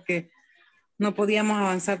grupo porque no podíamos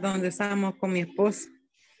avanzar donde estábamos con mi esposo.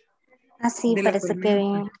 Así parece que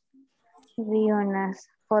vi unas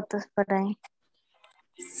fotos por ahí.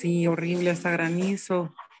 Sí, horrible, hasta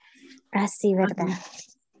granizo. Así, ¿verdad?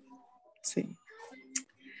 Sí.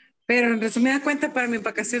 Pero en resumida cuenta, para mis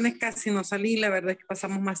vacaciones casi no salí. La verdad es que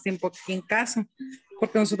pasamos más tiempo aquí en casa,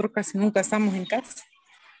 porque nosotros casi nunca estamos en casa.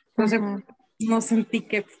 Entonces, Ajá. no sentí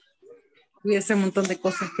que hubiese un montón de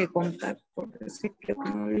cosas que contar, por eso es que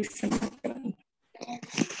no lo hice más grande.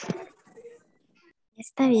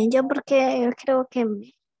 Está bien, yo porque creo que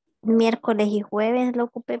miércoles y jueves lo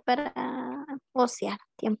ocupé para ocio,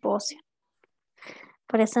 tiempo ocio.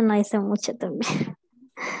 Por eso no hice mucho también.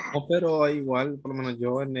 No, pero igual, por lo menos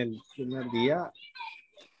yo en el primer día,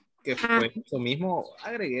 que fue eso mismo,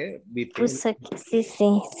 agregué, vi tele. Puse que sí,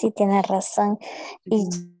 tienes razón. Y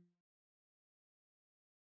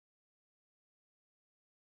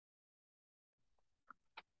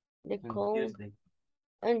The code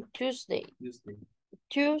on Tuesday.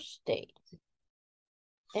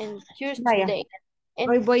 And Vaya, Tuesday.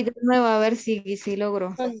 hoy voy de nuevo a ver si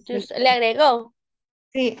logro. On Tuesday. ¿Le agregó?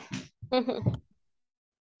 Sí,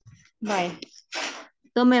 vaya.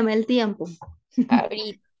 Tómeme el tiempo.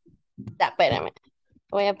 Ahorita, espérame.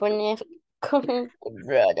 Voy a poner con un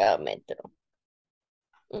cronómetro.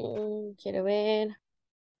 Quiero ver.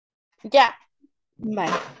 Ya.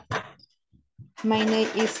 Vale. My name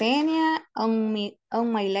is Enya. On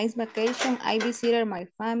my last vacation, I visited my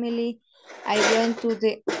family. I went to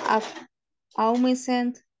the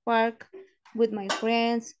amusement park with my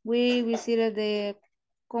friends. We visited the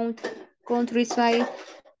countryside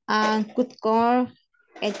and could go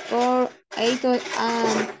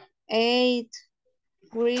ate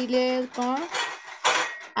grilled corn.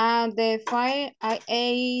 And the fire, I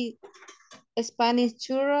ate Spanish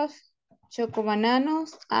churros, choco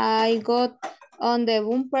bananos. I got on the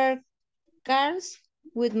bumper cars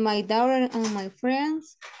with my daughter and my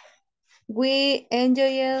friends. We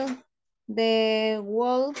enjoyed the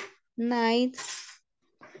whole night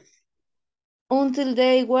until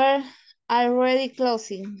they were already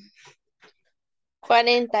closing.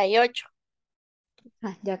 48.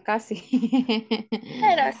 Ya casi.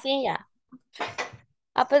 Pero sí, ya.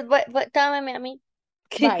 Pues tómame a mí.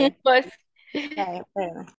 Vaya. Pues. Vaya,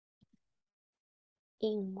 espérame.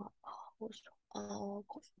 En August.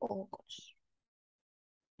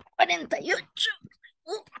 48.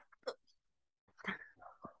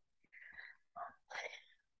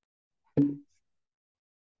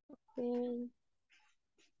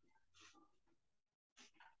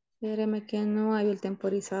 Espérame que no hay el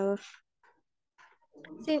temporizador.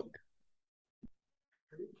 Sí.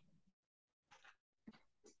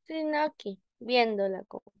 Sí, no, aquí. Viendo la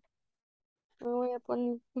cosa. Me voy a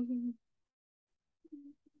poner.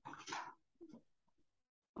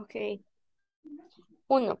 Ok.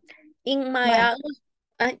 1. In my Vaya.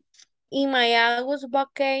 August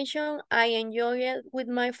vacation, I enjoyed with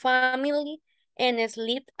my family and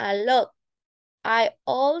slept a lot. I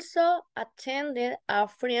also attended a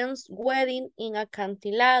friend's wedding in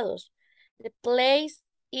Acantilados. The place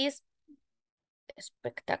is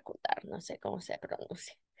espectacular. No sé cómo se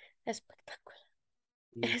pronuncia. Espectacular.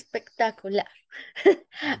 Espectacular.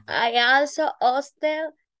 I also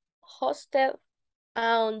hosted a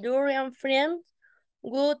Honduran friend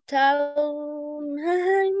who taught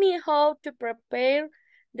me how to prepare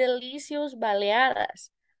delicious baleadas.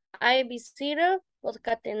 I visited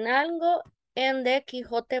Boscatenango and the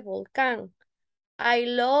Quijote Volcán. I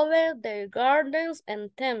loved their gardens and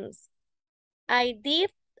Thames. I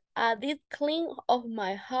did a deep clean of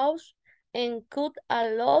my house and cooked a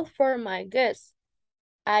lot for my guests.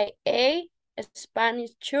 I ate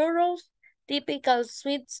Spanish churros, typical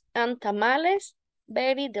sweets and tamales,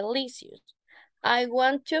 very delicious. I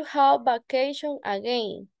want to have vacation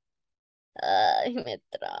again. Ay, me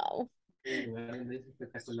trabo.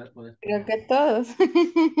 Creo que todos.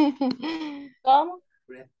 ¿Cómo?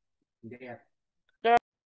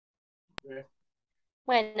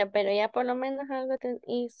 Bueno, pero ya por lo menos algo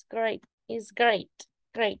is great. Is great.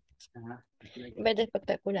 Great. En vez de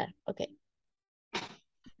espectacular. Ok.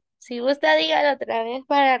 Si gusta, dígalo otra vez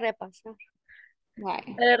para repasar.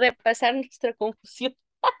 Vale. Para repasar nuestra confusión.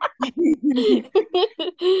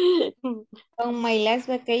 On my last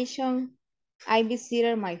vacation, I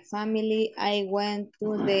visited my family. I went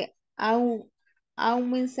to the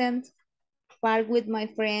amusement park with my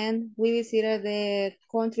friend. We visited the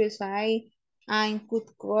countryside and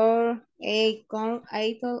cooked corn, ate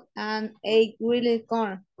grilled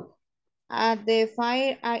corn. At the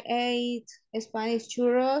fire, I ate Spanish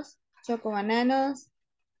churros, choco bananos.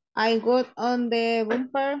 I got on the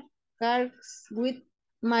bumper cars with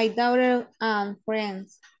my daughter and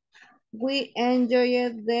friends. We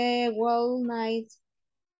enjoyed the whole night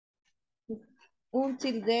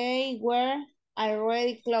until they were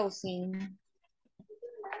already closing.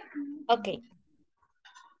 Ok.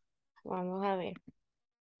 Vamos a ver.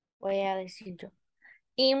 Voy a decir yo.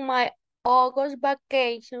 In my August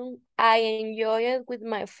vacation, I enjoyed with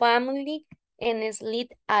my family and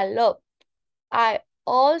sleep a lot. I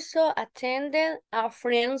also attended a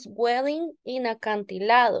friend's wedding in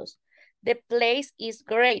Acantilados. The place is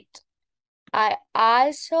great. I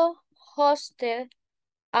also hosted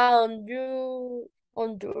a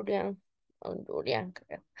Honduran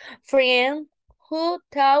friend who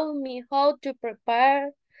taught me how to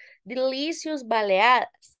prepare delicious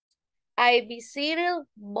baleadas. I visited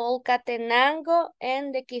Volcatenango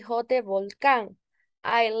and the Quijote Volcán.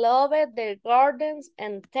 I loved their gardens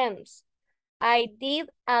and tents. I did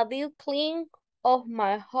a deep clean of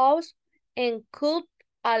my house and cooked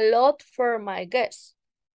a lot for my guests.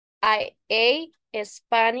 I ate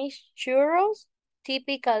Spanish churros,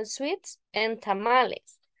 typical sweets, and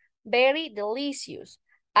tamales. Very delicious.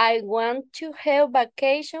 I want to have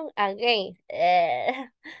vacation again.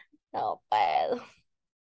 No puedo.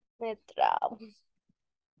 Me trabo.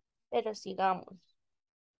 Pero sigamos.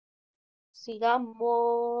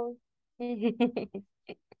 Sigamos.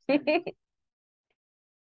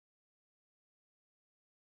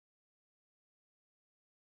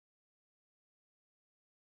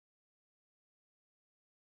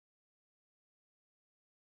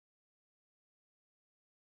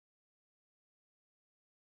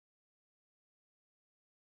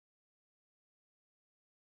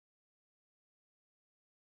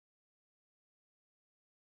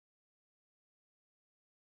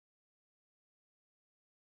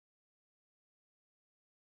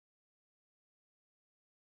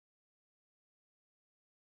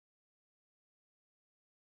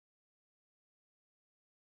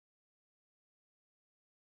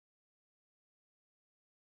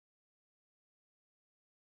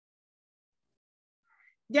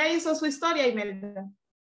 Ya hizo su historia, Imelda.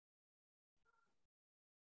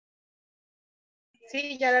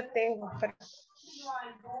 Sí, ya la tengo. Pero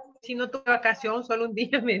si no tuve vacación, solo un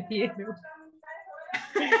día me dieron.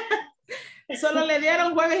 Solo le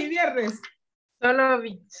dieron jueves y viernes. Solo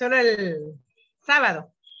el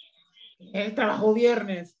sábado. Él trabajó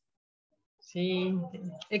viernes. Sí,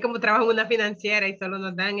 es como trabajo en una financiera y solo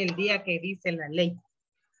nos dan el día que dice la ley,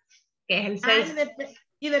 que es el 6.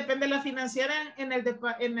 Y depende de la financiera en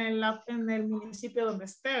el municipio donde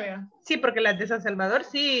esté, ¿vea? Sí, porque las de San Salvador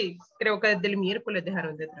sí, creo que desde el miércoles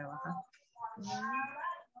dejaron de trabajar.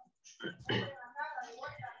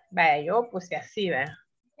 Vaya, yo puse así, ¿verdad?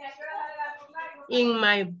 In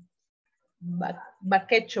my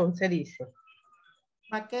vacation se dice.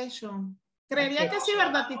 Vacation. Creería que sí,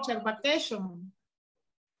 ¿verdad, teacher? Vacation.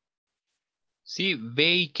 Sí,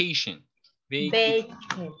 vacation. Vacation.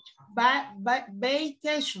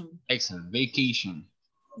 Vacation. Excellent, vacation.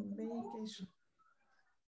 Vacation.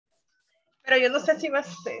 Pero yo no sé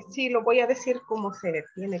si lo voy a decir como se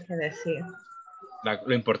tiene que decir.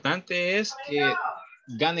 Lo importante es que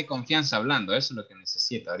gane confianza hablando, eso es lo que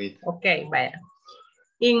necesita ahorita. Ok, vaya.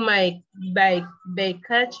 In my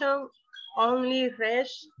vacation, only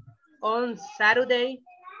rest on Saturday,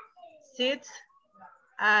 since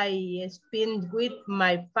I spend with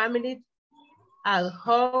my family at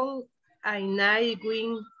home, and I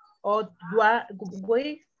went out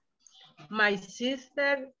with my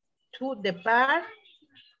sister to the park,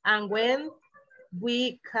 and when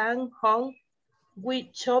we came home, we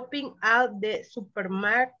shopping at the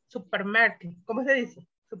supermarket. ¿Cómo se dice?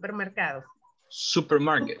 Supermercados.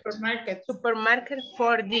 Supermarket. Supermarket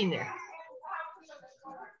for dinner.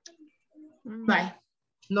 Bye.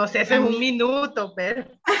 No sé, ese es un minuto, pero...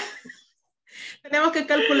 Tenemos que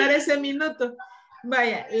calcular ese minuto.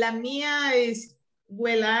 Vaya, la mía es,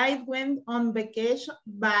 well, I went on vacation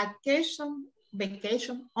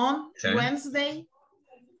on Wednesday.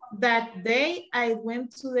 That day, I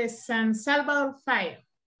went to the San Salvador Fair.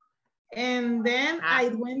 And then I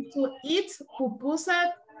went to eat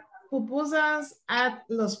pupusas at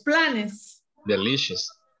Los Planes.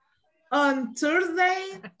 Delicious. On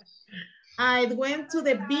Thursday, I went to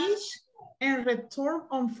the beach and returned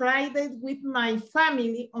on Friday with my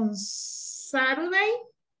family. On Saturday,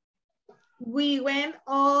 we went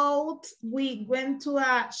out. We went to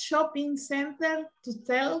a shopping center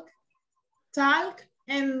to talk,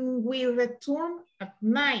 and we returned at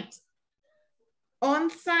night. On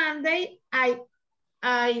Sunday, I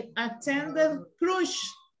attended cruise.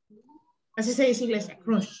 Así se dice iglesia,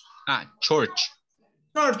 cruise. Church.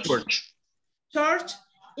 Church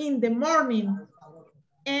in the morning.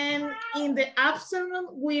 And in the afternoon,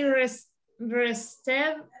 we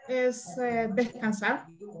rested, descansar.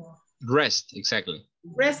 Rest, exactly.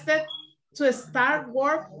 Rested to start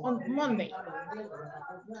work on Monday.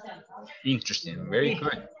 Interesting, very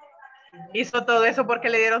good. Hizo todo eso porque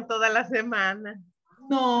le dieron toda la semana.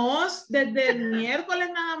 No, desde el miércoles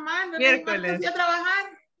nada más. Miércoles. Fui a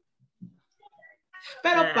trabajar.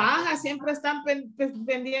 Pero paja, siempre están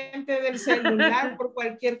pendientes del celular por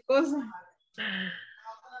cualquier cosa.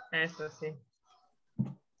 Eso sí.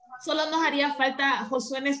 Solo nos haría falta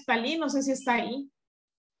Josué Nespalí, no sé si está ahí.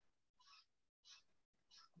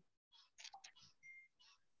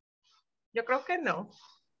 Yo creo que no.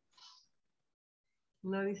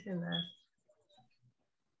 No dice nada.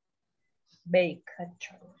 BECAS.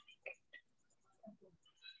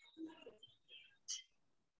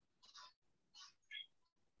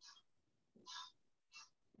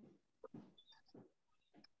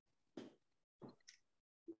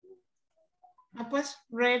 Ah, pues,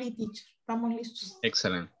 ready, teacher. Estamos listos.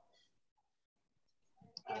 Excelente.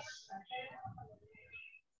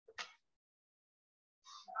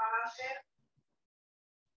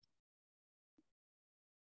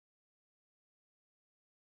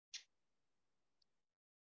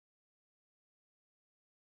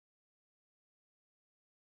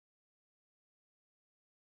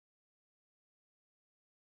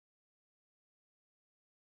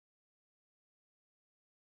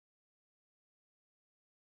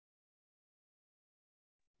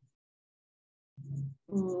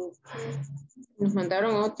 Nos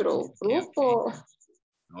mandaron otro grupo.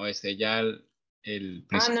 No, ya el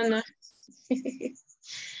No, no.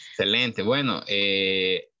 Excelente. Bueno,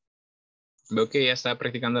 veo que ya está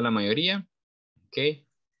practicando la mayoría. Ok.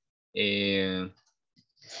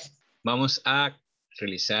 Vamos a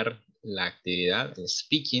realizar la actividad, el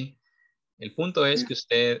speaking. El punto es que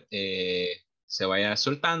usted se vaya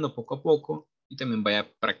soltando poco a poco y también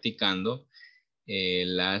vaya practicando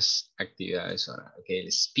las actividades ahora. Ok,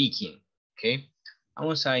 el speaking. Ok.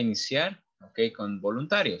 Vamos a iniciar, ok, con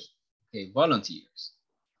voluntarios. Ok, volunteers.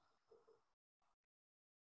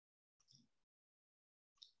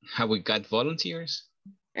 Have we got volunteers?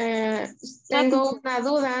 Tengo una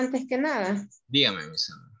duda antes que nada. Dígame,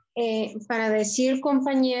 mis amigos. Para decir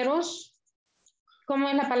compañeros, ¿cómo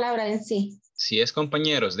es la palabra en sí? Si es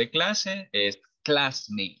compañeros de clase, es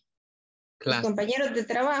classmate. Compañeros de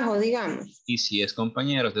trabajo, digamos. Y si es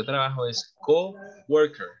compañeros de trabajo, es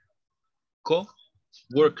co-worker.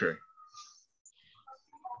 Co-worker.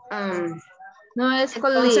 No es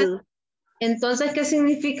colleague. Entonces, ¿qué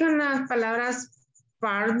significan las palabras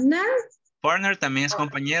partner? Partner también es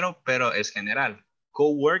compañero, pero es general.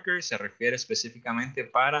 Coworker se refiere específicamente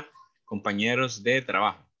para compañeros de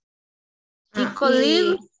trabajo. ¿Y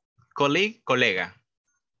colleague? Colleague, colega.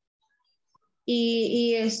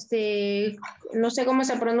 Y no sé cómo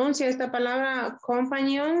se pronuncia esta palabra,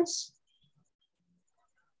 companions.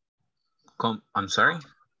 I'm sorry.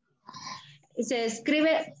 Se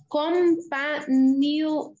escribe companions.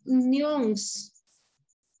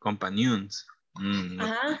 Companions.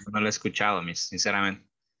 No lo he escuchado, sinceramente.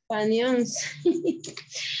 Companions.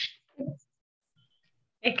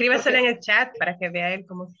 Escríbaselo en el chat para que vea él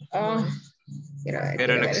cómo se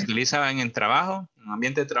Pero lo que se utiliza en el trabajo, en un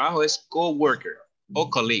ambiente de trabajo, es coworker o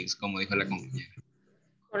colleagues, como dijo la compañera.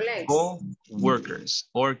 Co-workers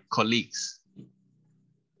or colleagues.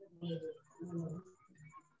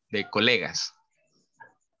 De colegas.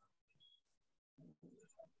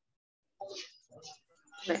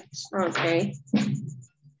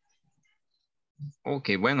 Ok,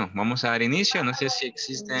 bueno, vamos a dar inicio. No sé si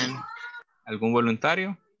existen algún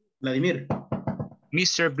voluntario. Vladimir.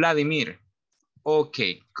 Mr. Vladimir. Ok,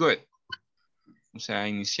 good. Vamos a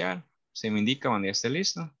iniciar. Se me indica cuando ya esté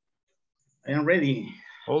listo. I am ready.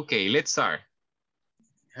 Ok, let's start.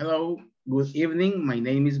 Hello, good evening. My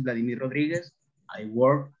name is Vladimir Rodriguez. I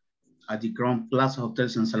work at the Crown Plaza Hotel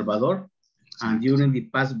San Salvador. And during the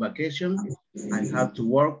past vacation, I had to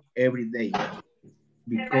work every day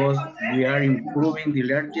because we are improving the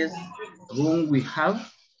largest room we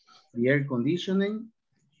have. The air conditioning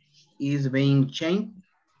is being changed,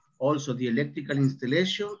 also the electrical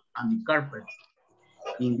installation and the carpet.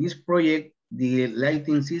 In this project, the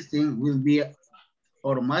lighting system will be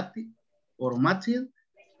automated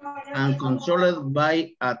and controlled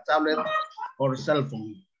by a tablet or cell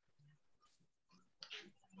phone.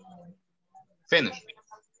 Finish.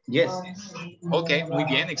 Yes. Ok, muy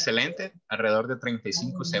bien, excelente. Alrededor de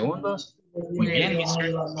 35 segundos. Muy bien,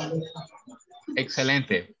 mister.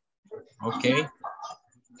 Excelente. Ok.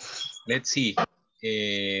 Let's see.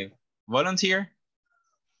 Volunteer.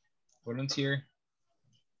 Volunteer.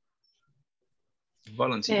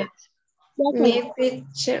 Volunteer.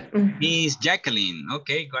 Miss Jacqueline.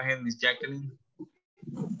 Okay, go ahead, Miss Jacqueline.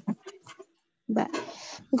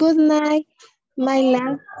 Good night. My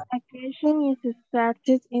last vacation is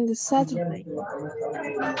started in the Saturday.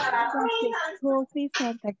 Coffee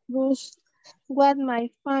Santa Cruz with my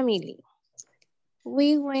family.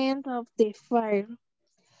 We went up the fire.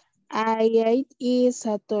 I ate is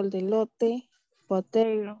atol de lote,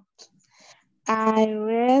 potato. I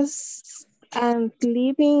rest and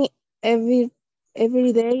living every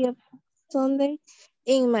day of Sunday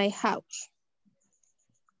in my house.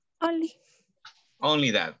 Only.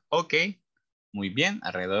 Only that. Ok. Muy bien.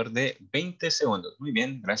 Alrededor de 20 segundos. Muy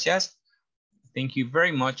bien. Gracias. Thank you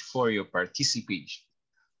very much for your participation.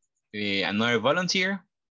 Another volunteer?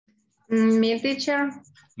 Me, teacher.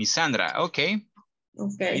 Miss Sandra. Ok.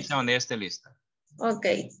 Okay. Lista donde esté lista.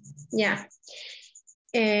 Okay. Yeah.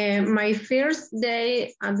 My first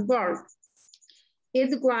day at work.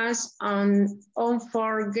 It was an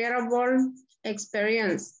unforgettable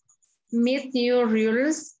experience. Meet new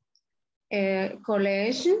rules,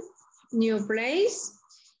 college, new place,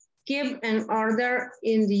 keep an order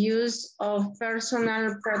in the use of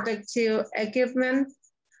personal protective equipment,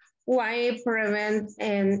 why prevent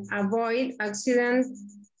and avoid accident.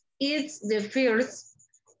 It's the first.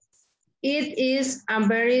 It is a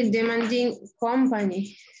very demanding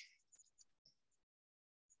company.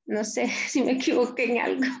 No sé si me equivoqué en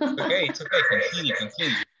algo. Okay, it's okay. Continue,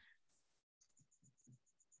 continue.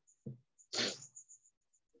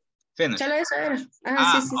 Finish. Solo eso era.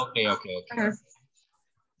 Sí. Ok.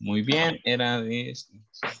 Muy bien, era de...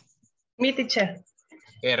 Mi teacher.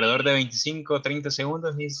 Alrededor de 25, 30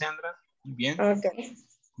 segundos, Miss Sandra. Muy bien. Ok.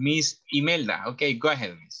 Miss Imelda. Ok, go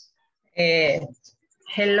ahead, Miss.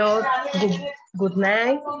 Hello, good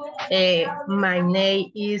night. My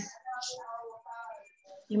name is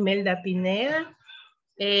Imelda Pineda.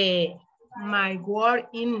 My work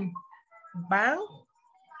in bank.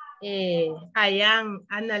 I am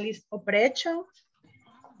analyst operation.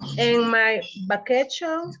 In my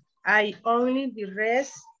vacation, I only the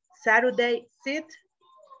rest Saturday sit.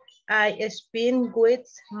 I spend with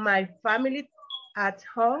my family at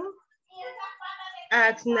home.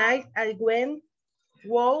 At night, I went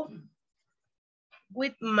walk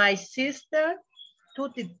with my sister to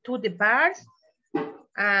the bars,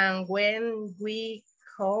 and when we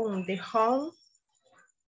home,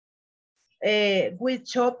 we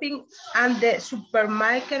shopping and the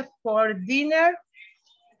supermarket for dinner.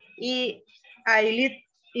 I live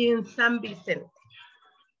in San Vicente.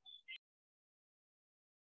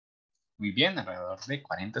 Muy bien, alrededor de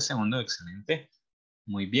 40 segundos, excelente.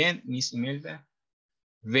 Muy bien, Miss Imelda.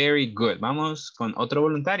 Very good. Vamos con otro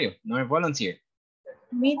voluntario, no volunteer.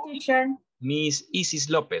 Me, teacher. Miss Isis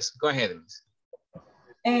Lopez, go ahead, Miss.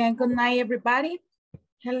 Good night, everybody.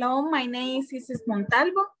 Hello, my name is Isis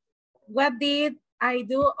Montalvo. What did I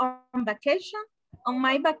do on vacation? On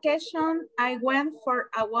my vacation, I went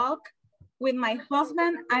for a walk with my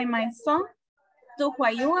husband and my son to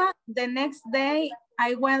Huayua. The next day,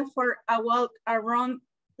 I went for a walk around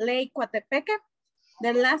Lake Coatepeque.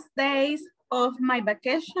 The last days of my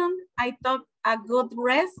vacation, I took a good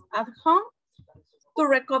rest at home to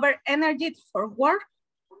recover energy for work,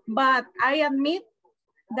 but I admit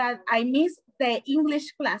that I missed the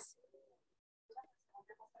English class.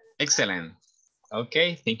 Excellent.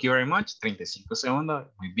 Okay, thank you very much. 35 segundos.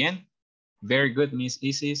 Muy bien. Very good, Miss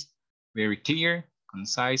Isis. Very clear,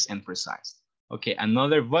 concise, and precise. Okay,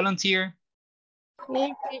 another volunteer.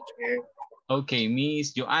 Me, teacher. Okay,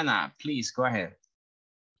 Miss Joanna, please go ahead.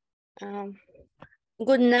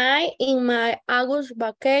 Good night. In my August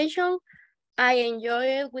vacation, I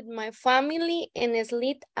enjoyed with my family and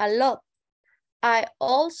slept a lot. I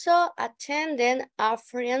also attended a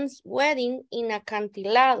friend's wedding in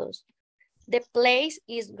Acantilados. The place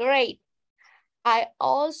is great. I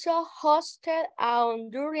also hosted a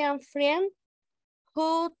Honduran friend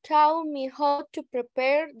who taught me how to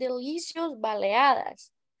prepare delicious baleadas.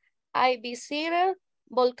 I visited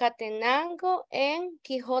Volcatenango and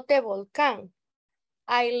Quijote Volcán.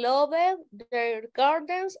 I loved their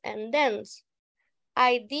gardens and dance.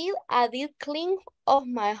 I did a deep clean of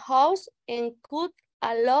my house and cooked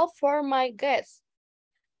a lot for my guests.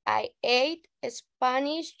 I ate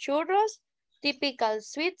Spanish churros, typical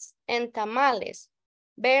sweets, and tamales.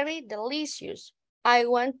 Very delicious. I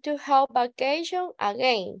want to have vacation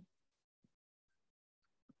again.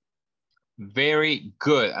 Very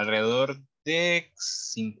good. Alrededor de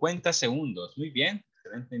 50 segundos. Muy bien.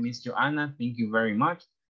 Excelente, Miss Joanna. Thank you very much.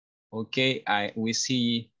 Okay, we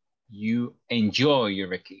see you enjoy your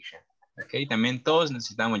vacation. Okay, también todos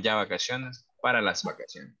necesitamos ya vacaciones para las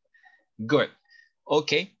vacaciones. Good.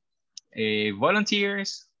 Okay.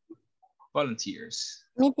 Volunteers.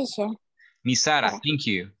 Me, teacher. Miss Sara, thank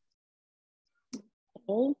you.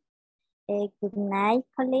 Okay. Good night,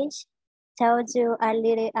 college. Tell you a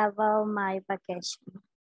little about my vacation.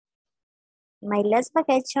 My last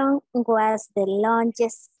vacation was the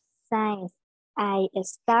longest since I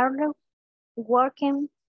started working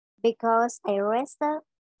because I rested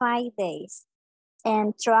 5 days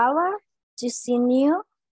and traveled to see new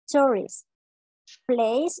tourist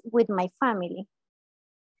place with my family.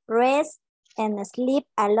 Rest and sleep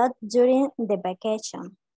a lot during the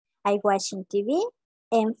vacation. I watching TV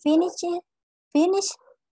and finish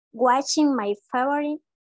watching my favorite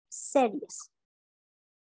series.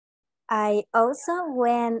 I also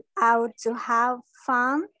went out to have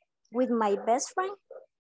fun with my best friend,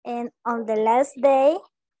 and on the last day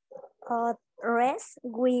of rest,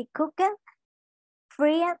 we cooked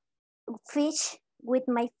fried fish with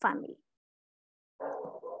my family.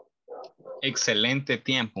 Excelente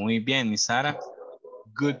tiempo. Muy bien, Miss Sara.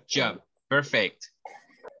 Good job. Perfect.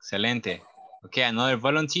 Excelente. Okay, another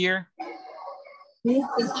volunteer.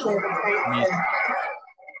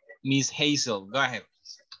 Miss Hazel, go ahead.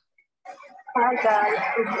 Hi guys,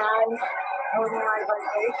 good night. On my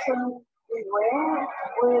vacation, we went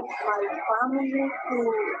with my family to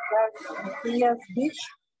Garcia's Beach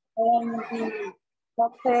and the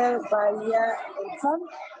Hotel Bahia El Sol,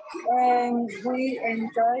 and we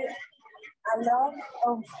enjoyed a lot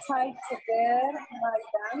of time together.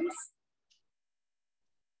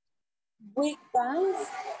 We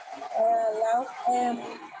danced a lot and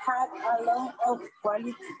had a lot of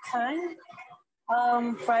quality time.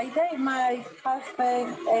 Friday, my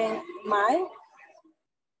husband and I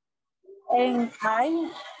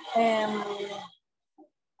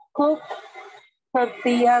cooked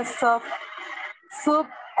tortilla soup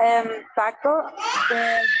and taco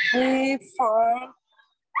for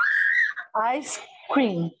ice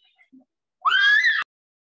cream.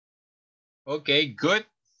 Okay, good.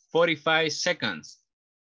 45 seconds.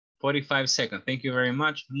 45 seconds. Thank you very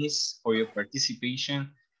much, Miss, for your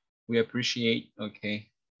participation. We appreciate,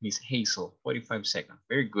 okay, Miss Hazel, 45 seconds.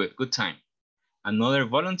 Very good, good time. Another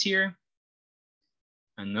volunteer.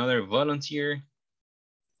 Another volunteer.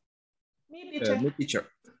 Me, teacher.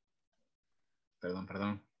 Teacher.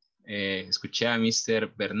 Perdón. Escuché a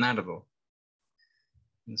Mr. Bernardo.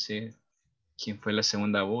 No sé quién fue la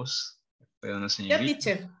segunda voz. Fue una señorita. Yo,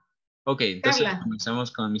 teacher. Ok, entonces Carla.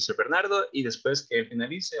 comenzamos con Mr. Bernardo y después que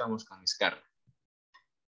finalice vamos con Miss Carla.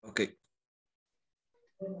 Ok.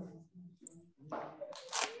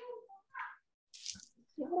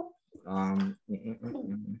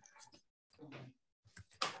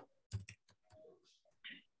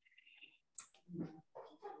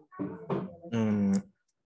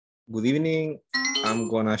 Good evening. I'm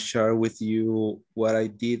gonna share with you what I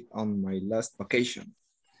did on my last vacation.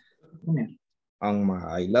 On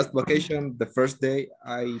my last vacation, the first day,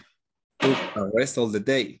 I took a rest all the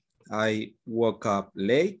day. I woke up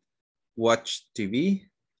late, watched TV,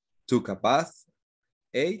 took a bath,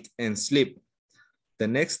 ate, and sleep. The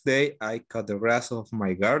next day, I cut the grass of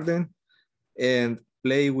my garden and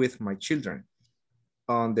play with my children.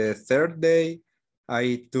 On the third day,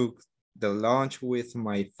 I took the lunch with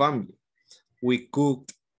my family. We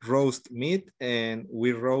cooked roast meat and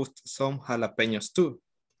we roast some jalapenos too.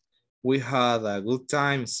 We had a good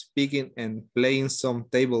time speaking and playing some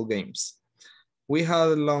table games. We had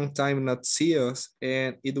a long time not see us,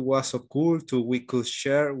 and it was so cool we could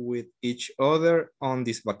share with each other on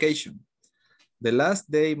this vacation. The last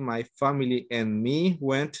day, my family and me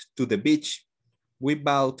went to the beach. We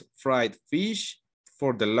bought fried fish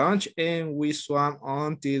for the lunch and we swam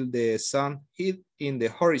until the sun hit in the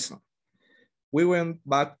horizon. We went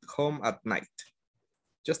back home at night.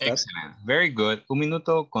 Just that. Excellent. Very good. Un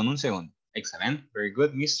minuto con un segundo. Excellent. Very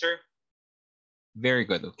good, Mr. Very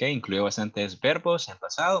good. Ok. Incluyó bastantes verbos en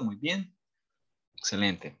pasado. Muy bien.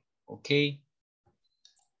 Excelente. Ok.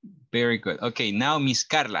 Very good. Okay. Now, Miss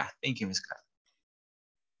Carla. Thank you, Miss Carla.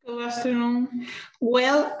 Good afternoon.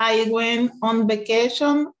 Well, I went on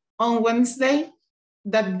vacation on Wednesday.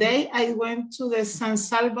 That day I went to the San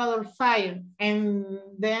Salvador Fire and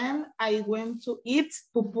then I went to eat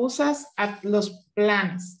pupusas at Los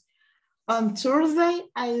Planes. On Thursday,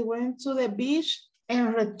 I went to the beach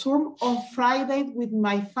and returned on Friday with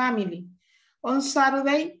my family. On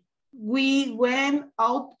Saturday, we went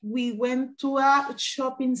to a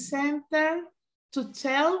shopping center to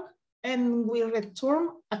tell and we returned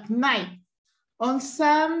at night. On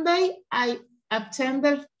Sunday, I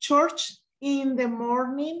attended church in the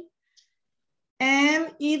morning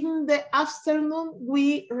and in the afternoon,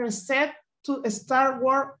 we reset to start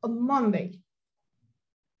work on Monday.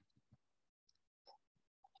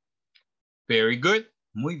 Very good.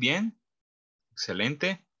 Muy bien.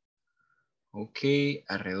 Excelente. Ok,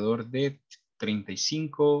 alrededor de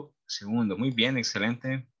 35 segundos. Muy bien,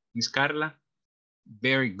 excelente. Miss Carla.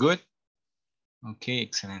 Very good. Ok,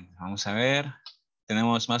 excelente. Vamos a ver.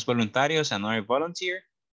 Tenemos más voluntarios. Another volunteer.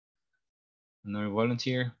 Another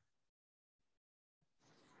volunteer.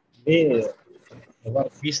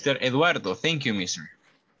 Mr. Eduardo, thank you, Mr.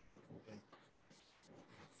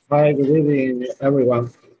 Hi, good evening,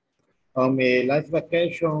 everyone. On my last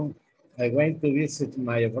vacation, I went to visit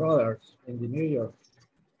my brothers in New York.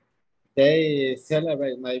 They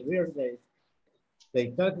celebrate my birthday. They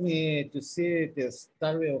took me to see the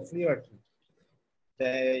Statue of Liberty.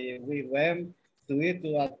 We went to eat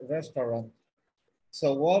at a restaurant.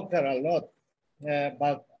 So walked a lot,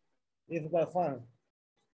 but it was fun.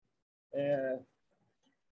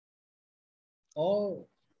 All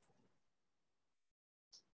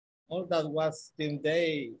that was 10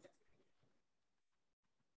 days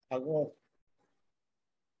ago.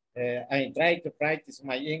 I tried to practice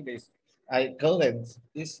my English. I couldn't.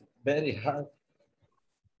 It's very hard.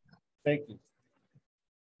 Thank you.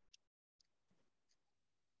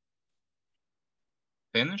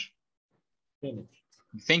 Finish? Finish.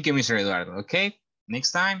 Thank you, Mr. Eduardo. Okay.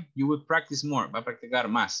 Next time you will practice more. Va a practicar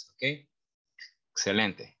más. Ok.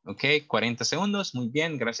 Excelente. Ok. 40 segundos. Muy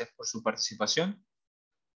bien. Gracias por su participación.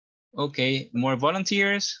 Ok. More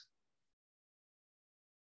volunteers.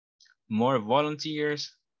 More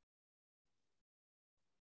volunteers.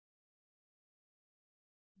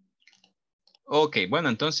 Ok, bueno,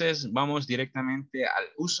 entonces vamos directamente al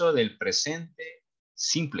uso del presente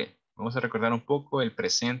simple. Vamos a recordar un poco el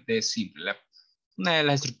presente simple. Una de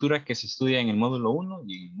las estructuras que se estudia en el módulo 1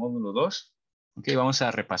 y en el módulo 2. Ok, vamos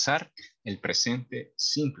a repasar el presente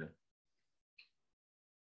simple.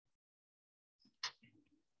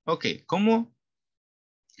 Ok, ¿cómo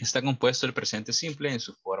está compuesto el presente simple en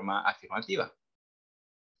su forma afirmativa?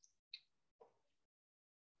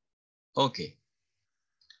 Ok.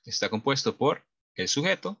 Está compuesto por el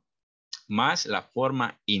sujeto más la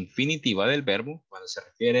forma infinitiva del verbo. Cuando se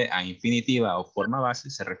refiere a infinitiva o forma base,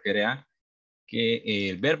 se refiere a que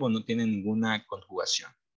el verbo no tiene ninguna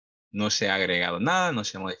conjugación. No se ha agregado nada, no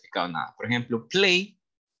se ha modificado nada. Por ejemplo, play,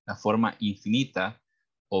 la forma infinita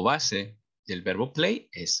o base del verbo play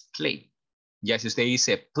es play. Ya si usted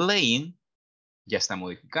dice playing, ya está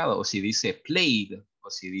modificado. O si dice played, o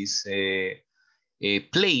si dice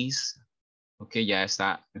plays, ok, ya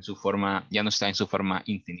está en su forma, ya no está en su forma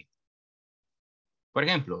infinita. Por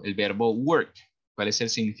ejemplo, el verbo work. ¿Cuál es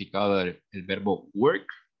el significado del verbo work?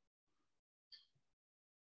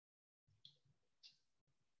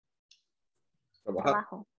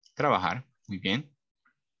 Trabajo. Trabajar, muy bien.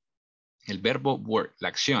 El verbo work, la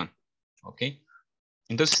acción, ok.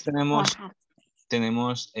 Entonces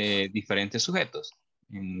tenemos diferentes sujetos.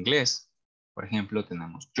 En inglés, por ejemplo,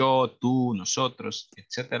 tenemos yo, tú, nosotros,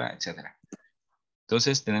 etcétera, etcétera.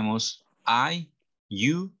 Entonces tenemos I,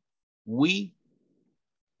 you, we,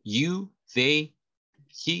 you, they,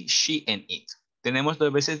 he, she, and it. Tenemos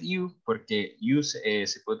 2 veces you porque you se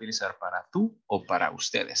puede utilizar para tú o para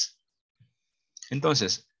ustedes.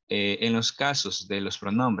 Entonces, en los casos de los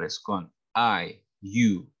pronombres con I,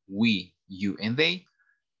 you, we, you, and they,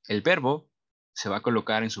 el verbo se va a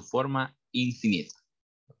colocar en su forma infinita.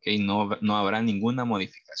 Okay, no habrá ninguna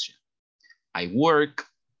modificación. I work,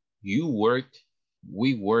 you work,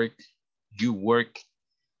 we work, you work,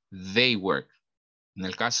 they work. En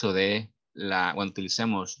el caso de cuando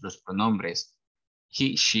utilicemos los pronombres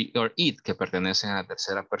he, she, or it, que pertenecen a la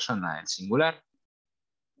tercera persona del singular,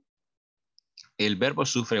 el verbo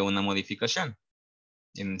sufre una modificación.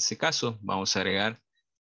 En este caso, vamos a agregar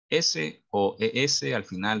S o ES al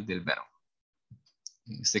final del verbo.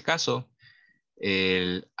 En este caso,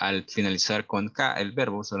 al finalizar con K el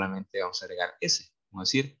verbo, solamente vamos a agregar S. Vamos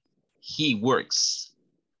a decir, he works,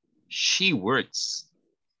 she works,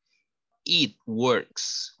 it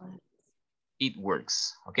works,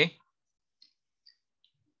 ¿ok?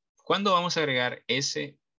 ¿Cuándo vamos a agregar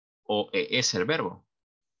S o ES al verbo?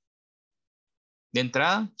 De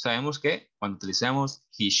entrada, sabemos que cuando utilizamos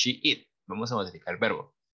he, she, it, vamos a modificar el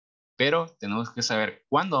verbo. Pero tenemos que saber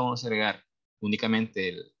cuándo vamos a agregar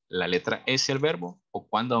únicamente la letra S al verbo o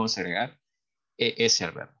cuándo vamos a agregar ES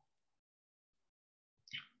al verbo.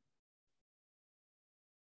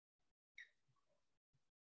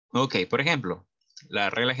 Ok, por ejemplo, la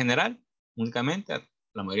regla general, únicamente a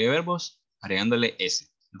la mayoría de verbos, agregándole S.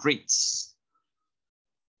 Reads.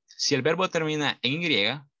 Si el verbo termina en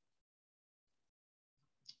Y,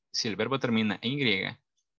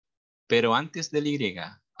 pero antes de la Y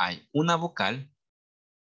hay una vocal,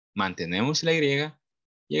 mantenemos la Y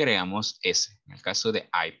y agregamos S. En el caso de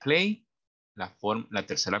I play, la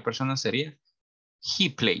tercera persona sería he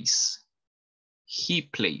plays. He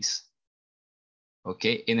plays. Ok,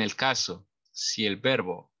 en el caso, si el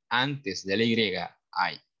verbo antes de la Y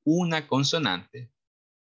hay una consonante,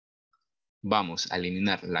 vamos a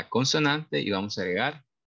eliminar la consonante y vamos a agregar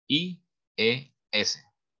I-E-S.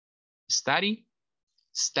 Study,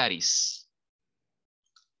 studies.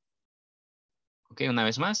 Ok, una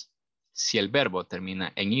vez más. Si el verbo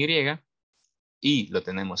termina en Y y lo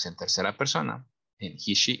tenemos en tercera persona, en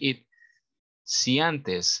he, she, it, si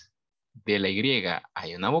antes de la Y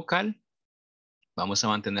hay una vocal, vamos a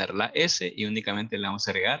mantener la S y únicamente le vamos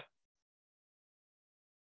a agregar,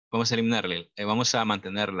 vamos a eliminarle, vamos a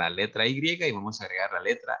mantener la letra Y y vamos a agregar la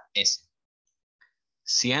letra S.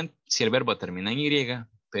 Si el verbo termina en Y,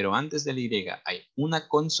 pero antes de la Y hay una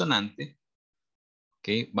consonante,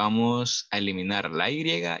 okay, vamos a eliminar la Y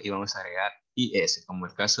y vamos a agregar IS, como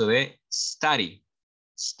el caso de study,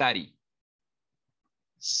 study,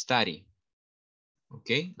 study. Ok,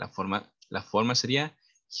 la forma sería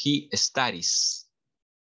he studies.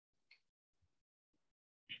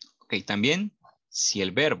 Ok, también si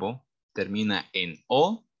el verbo termina en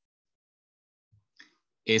O,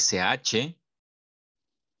 SH,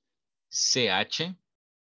 CH,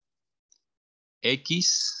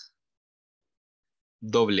 X,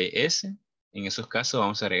 doble S, en esos casos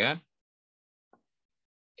vamos a agregar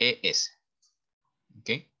ES. Ok.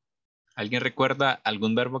 ¿Alguien recuerda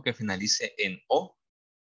algún verbo que finalice en O?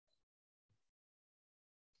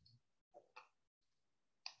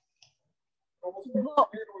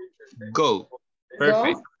 Go.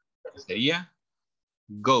 Perfect. Sería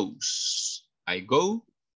goes. I go,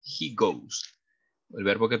 he goes. El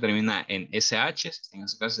verbo que termina en SH, en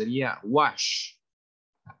este caso sería wash.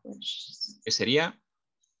 ¿Qué sería?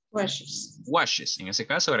 Washes. Washes. En ese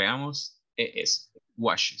caso agregamos ES.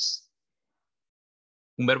 Washes.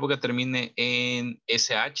 Un verbo que termine en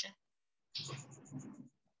SH.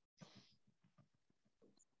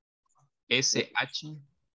 SH.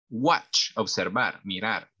 Watch. Observar.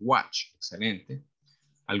 Mirar. Watch. Excelente.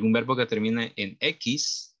 Algún verbo que termine en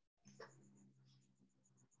X.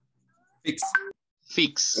 Fix.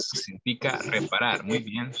 Fix. Significa reparar. Muy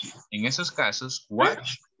bien. En esos casos,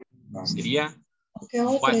 watch sería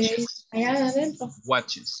watches.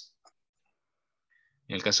 Watches.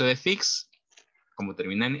 En el caso de fix, como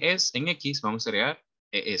termina en X, vamos a agregar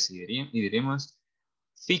ES y diremos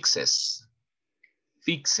fixes.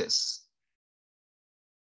 Fixes.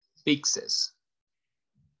 Fixes.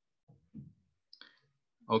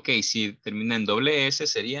 Ok, si termina en doble S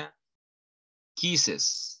sería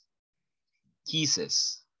kisses.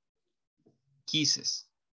 Kisses. Kisses.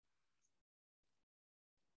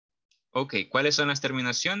 Ok, ¿cuáles son las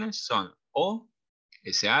terminaciones? Son O,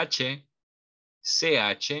 SH,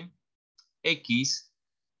 CH, X,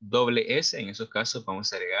 doble S. En esos casos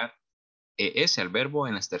vamos a agregar ES al verbo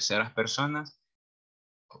en las terceras personas.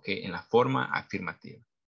 Ok, en la forma afirmativa.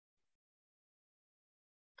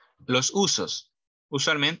 Los usos.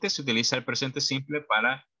 Usualmente se utiliza el presente simple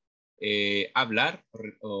para hablar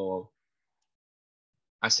o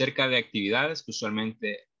acerca de actividades que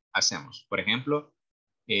usualmente hacemos. Por ejemplo,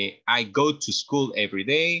 I go to school every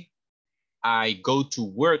day. I go to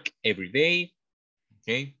work every day.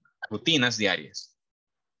 Okay. Rutinas diarias.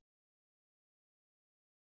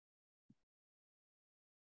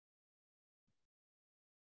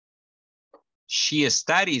 She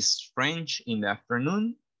studies French in the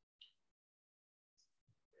afternoon.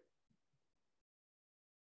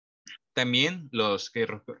 También los que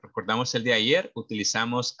recordamos el de ayer,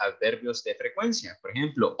 utilizamos adverbios de frecuencia. Por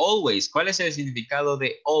ejemplo, always. ¿Cuál es el significado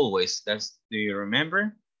de always? Do you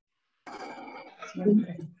remember?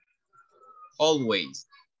 Siempre. Always.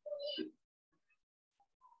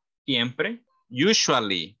 Siempre.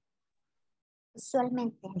 Usually.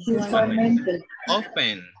 Usualmente. Usualmente.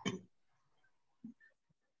 Often.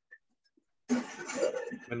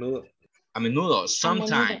 A menudo.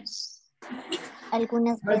 Sometimes.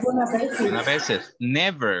 Algunas veces. Algunas veces.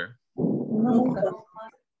 Never. Nunca.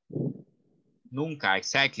 Nunca,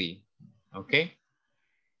 exactly. Okay.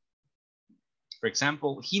 For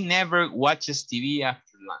example, he never watches TV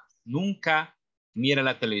after lunch. Nunca mira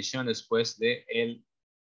la televisión después de el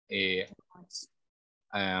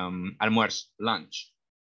almuerzo, lunch.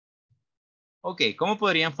 Ok, ¿cómo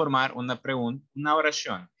podrían formar una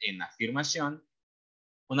oración en afirmación?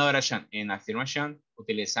 Una oración en afirmación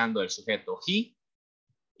utilizando el sujeto he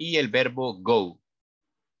y el verbo go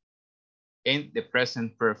en the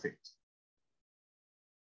present perfect.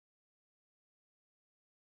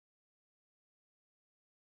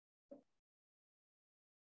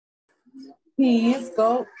 He is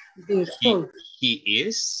go to school. He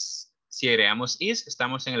is. Si agregamos is,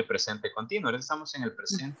 estamos en el presente continuo. Ahora estamos en el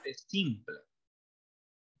presente simple.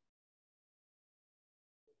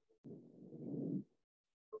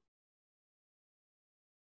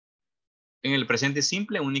 En el presente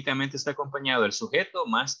simple únicamente está acompañado el sujeto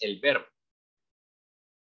más el verbo.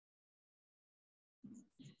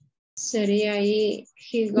 Sería ahí,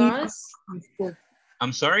 he goes.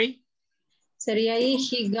 I'm sorry? Sería ahí,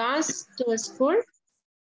 he goes to school.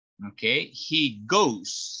 Okay, he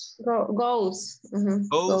goes. Goes.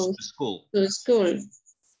 Goes to school. To school.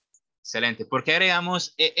 Excelente. ¿Por qué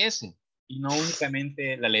agregamos ES y no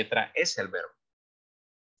únicamente la letra S al verbo?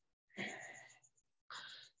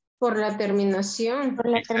 Por la terminación. Por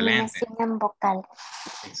la Excelente. terminación en vocal.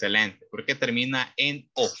 Excelente. ¿Por qué termina en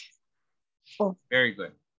O? O. Very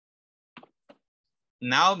good.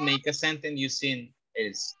 Now make a sentence using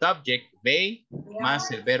el subject they más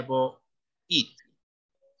el verbo eat.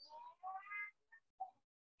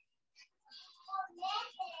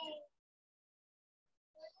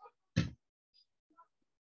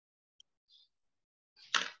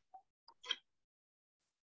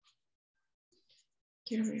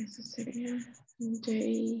 Quiero ver, eso sería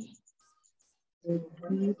they eat.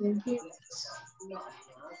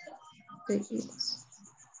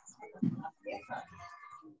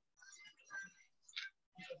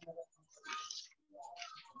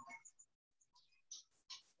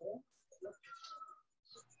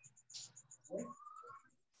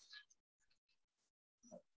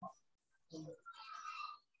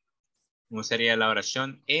 ¿Cómo sería la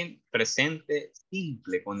oración en presente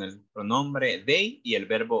simple con el pronombre they y el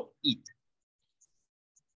verbo eat?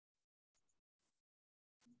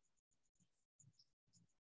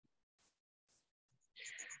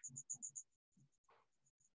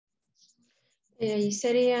 Ahí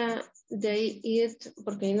sería they eat,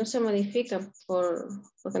 porque ahí no se modifica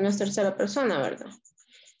porque no es tercera persona, ¿verdad?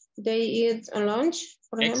 They eat a lunch,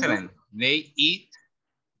 por ejemplo. Excellent. They eat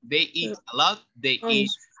a lot. They eat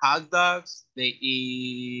hot dogs. They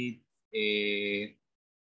eat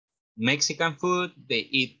Mexican food. They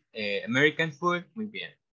eat American food. Muy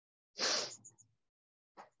bien.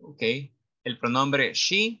 Ok. El pronombre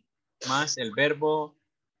she más el verbo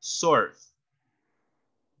serve.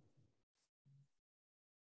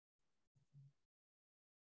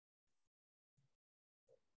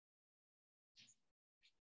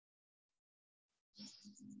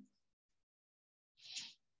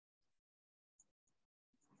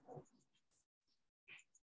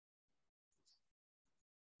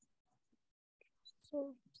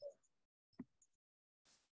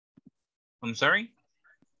 I'm sorry?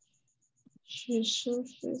 She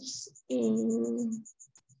serves in...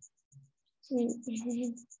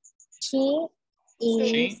 She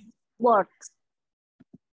works.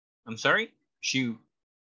 I'm sorry? She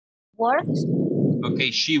Works.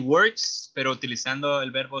 Ok, she works, pero utilizando el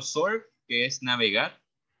verbo serve, que es navegar.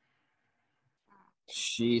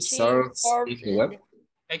 She surfs in the web.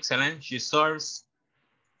 Excellent. She surfs.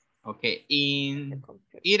 Ok, in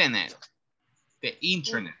internet. The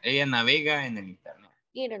internet. Ella navega en el internet.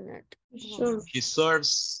 Internet. She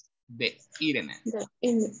surfs the internet.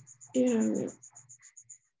 Internet.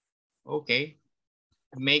 Okay.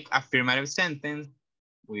 Make affirmative sentence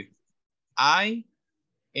with I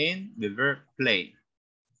and the verb play.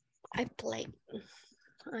 I play.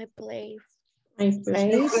 I play. I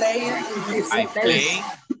play. I play.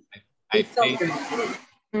 I play.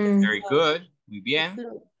 Very good. Muy bien.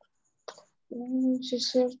 Sí, es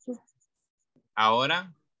cierto.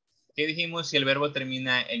 Ahora, ¿qué dijimos si el verbo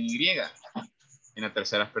termina en Y? En la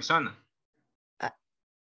tercera persona.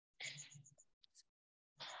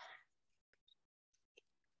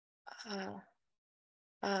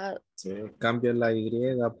 Se cambia la Y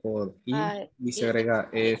por I y se agrega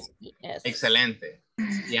S. Excelente.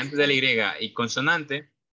 Y antes de la Y y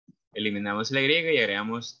consonante, eliminamos la Y y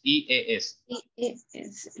agregamos IES.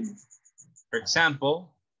 Por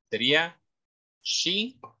ejemplo, sería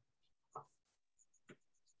she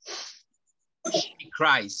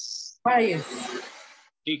cries.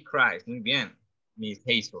 She cries. Muy bien. Miss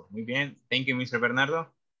Hazel. Muy bien. Thank you, Mr.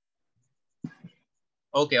 Bernardo.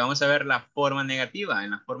 Ok, vamos a ver la forma negativa.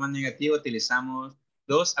 En la forma negativa utilizamos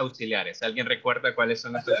dos auxiliares. ¿Alguien recuerda cuáles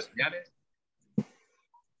son los auxiliares?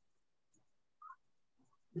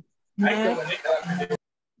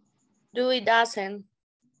 Do it doesn't.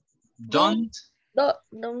 Don't.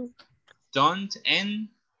 Don't. Don't and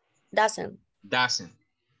Doesn't. doesn't.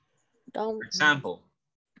 Don't. For example,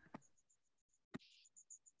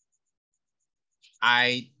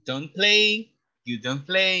 I don't play, you don't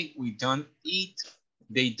play, we don't eat,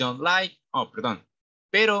 they don't like. Oh, perdón.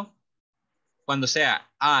 Pero cuando sea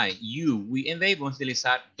I, you, we and they, vamos a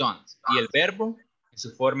utilizar don't. Y el verbo en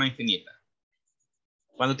su forma infinita.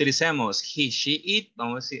 Cuando utilicemos he, she, it,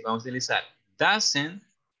 vamos a utilizar doesn't.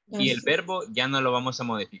 Y el verbo ya no lo vamos a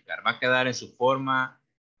modificar. Va a quedar en su forma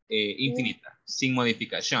infinita, sin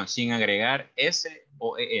modificación, sin agregar S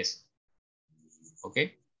o ES. ¿Ok?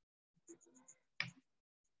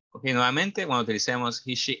 Ok, nuevamente, cuando utilicemos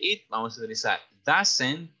he, she, it, vamos a utilizar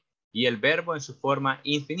doesn't y el verbo en su forma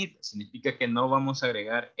infinita. Significa que no vamos a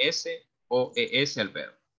agregar S o ES al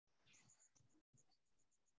verbo.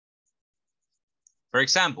 For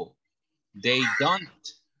example, they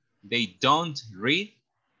don't read.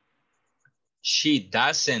 She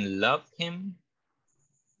doesn't love him.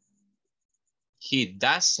 He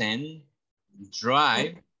doesn't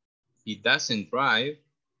drive. He doesn't drive.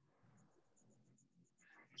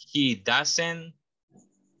 He doesn't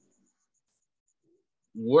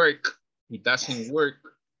work. He doesn't work.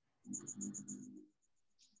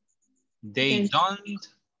 They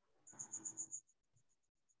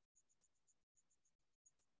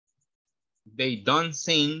don't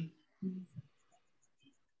sing.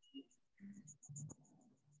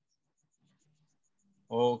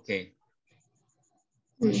 Ok.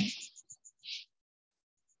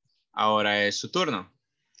 Ahora es su turno.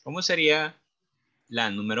 ¿Cómo sería la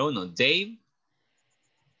número 1? Dave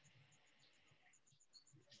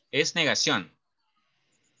es negación.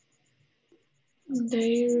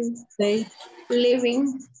 They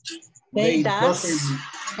living. They doesn't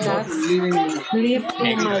live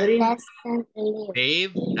in Madrid.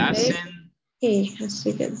 Dave doesn't.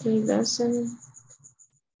 Así que they doesn't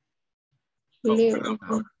Oh, live.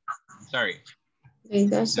 perdón. Sorry. They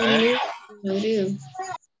doesn't live in Madrid.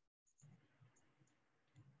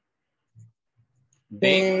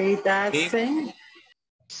 They doesn't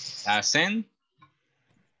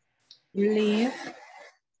live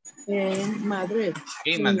in Madrid.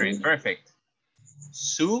 In Madrid, perfect.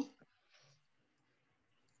 Su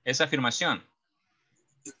es afirmación.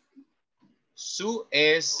 Su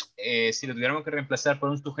es, si lo tuviéramos que reemplazar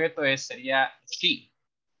por un sujeto, sería she.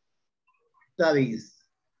 Studies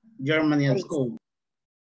Germany at school.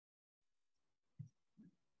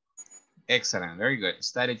 Excellent, very good.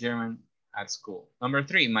 Study German at school. Number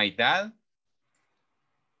 3, my dad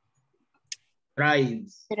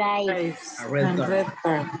Drives. A red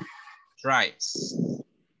car. drives.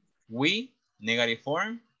 We, negative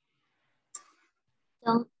form.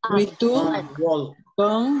 We Don't walk. We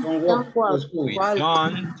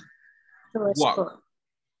don't walk.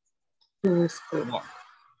 Walk.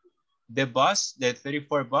 The bus, the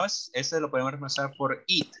 34 bus, ese lo podemos reemplazar por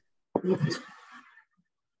it.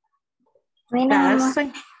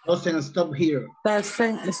 Doesn't stop here.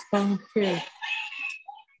 Doesn't stop here.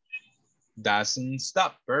 Doesn't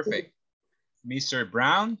stop, perfect. Mr.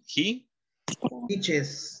 Brown, he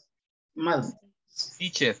teaches math.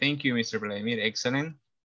 Teacher, thank you, Mr. Vladimir, excellent.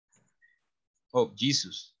 Oh,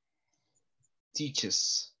 Jesus.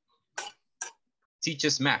 Teaches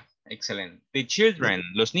math, excellent. The children,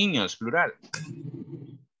 los niños, plural.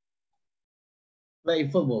 Play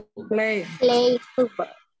football. Play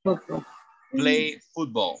football. Play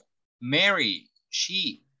football. Mary,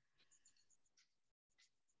 she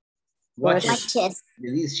washes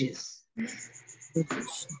the dishes.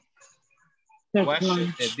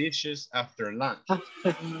 Washes the dishes after lunch.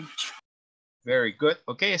 Very good.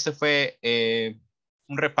 Ok, este fue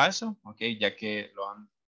un repaso, ok, ya que lo han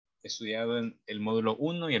estudiado en el módulo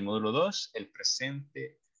 1 y el módulo 2, el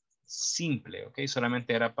presente simple, ok,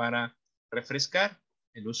 solamente era para refrescar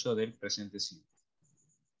el uso del presente simple.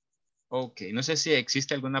 Ok, no sé si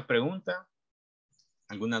existe alguna pregunta,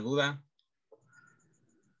 alguna duda.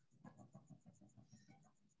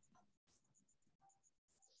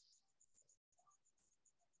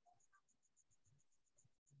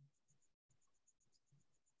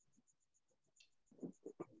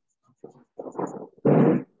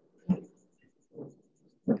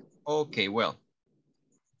 Ok, well,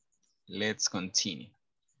 let's continue.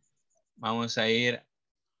 Vamos a ir,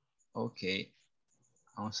 ok,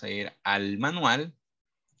 vamos a ir al manual.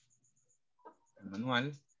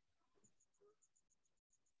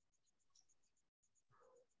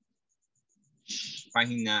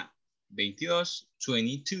 Página 22.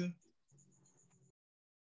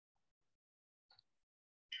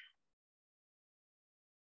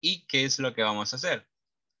 ¿Y qué es lo que vamos a hacer?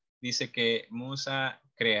 Dice que vamos a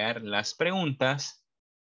crear las preguntas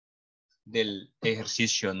del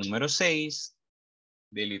ejercicio número 6,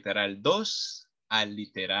 del literal 2 al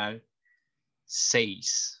literal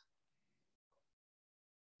 6.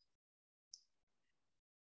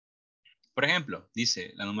 Por ejemplo,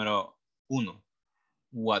 dice la número 1.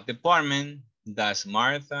 What department does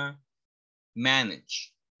Martha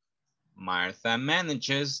manage? Martha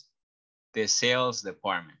manages the sales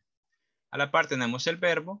department. A la par tenemos el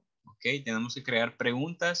verbo, ok, tenemos que crear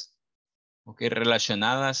preguntas, ok,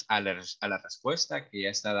 relacionadas a la respuesta que ya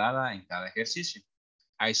está dada en cada ejercicio.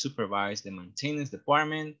 I supervise the maintenance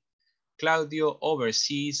department. Claudio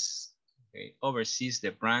oversees okay, oversees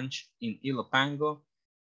the branch in Ilopango.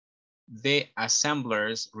 The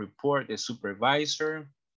assemblers report the supervisor.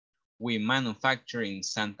 We manufacture in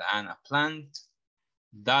Santa Ana plant.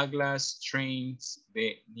 Douglas trains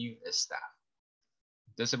the new staff.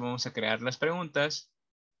 Entonces vamos a crear las preguntas.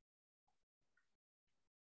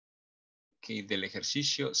 Okay, del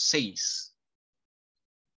ejercicio 6.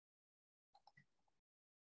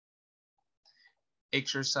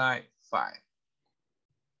 Exercise 5.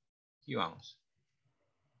 Aquí vamos.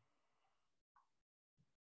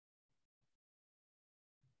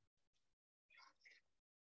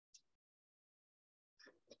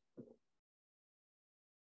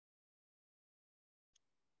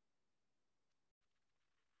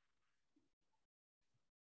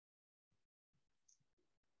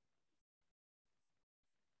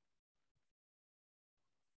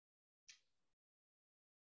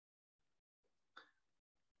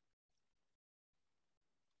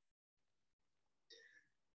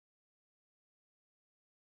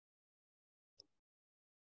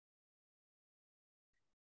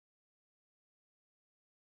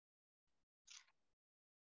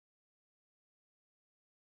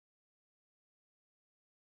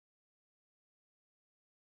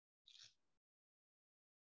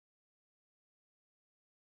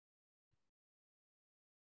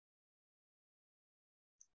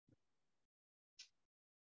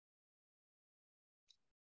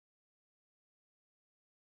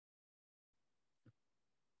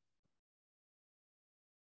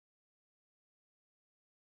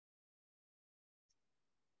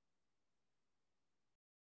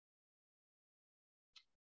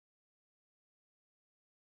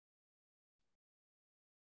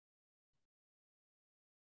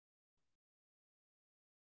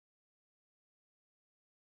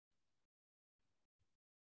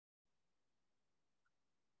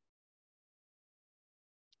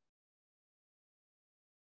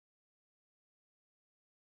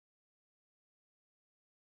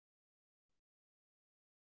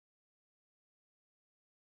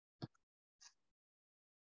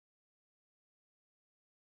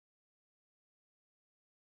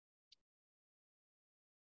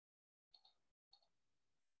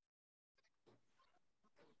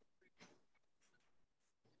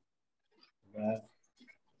 Hola.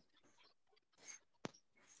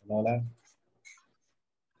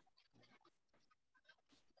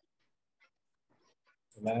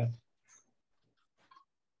 Hola.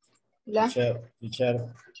 Hola.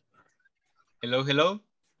 Teacher. Hello, hello.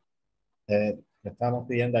 Estamos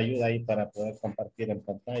pidiendo ayuda ahí para poder compartir en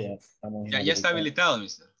pantalla. Ya está habilitado,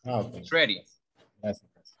 mister. Ok. It's ready.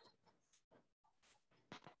 Gracias.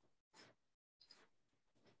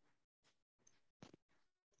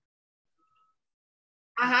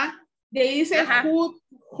 Ajá. De ahí dice, who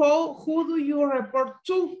do you report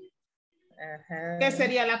to? Ajá. Que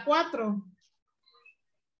sería la 4.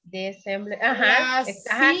 Ajá. La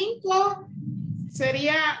 5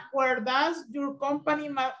 sería, where does your company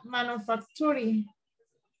manufacturing?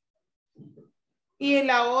 Y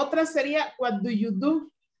la otra sería, what do you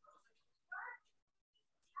do?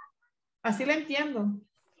 Así la entiendo.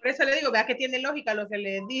 Por eso le digo, vea que tiene lógica lo que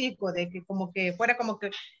le digo, de que como que fuera como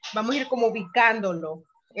que vamos a ir como ubicándolo.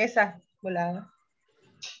 Esa, la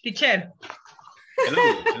teacher. Hello.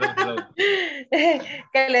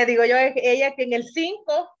 Que le digo yo a ella que en el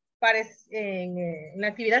 5, en la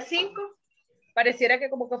actividad 5, pareciera que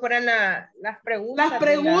como que fueran las preguntas. Las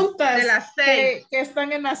preguntas de las 6. que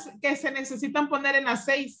están en las, que se necesitan poner en las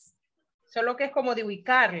 6. Solo que es como de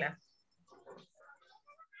ubicarla.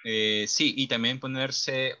 Sí, y también poner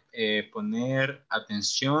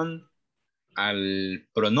atención al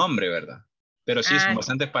pronombre, ¿verdad? Pero sí, son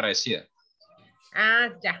bastante parecidas.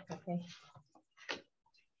 Ya, ok.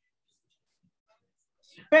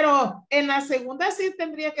 Pero en la segunda sí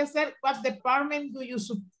tendría que ser, what department do you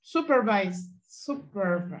supervise?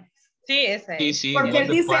 Sí, esa es. Sí, porque él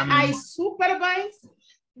dice, I supervise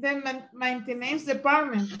the maintenance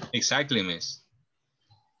department. Exactly, miss.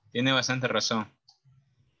 Tiene bastante razón.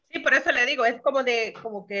 Sí, por eso le digo, es como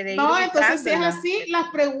que de no, ir entonces si es así, las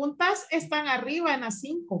preguntas están arriba en las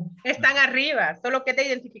 5. Están arriba, solo que de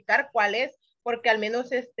identificar cuál es, porque al menos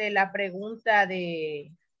la pregunta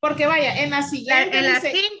de... Porque vaya, en la siguiente en la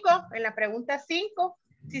 5, en la pregunta 5,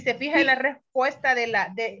 si se fija en la respuesta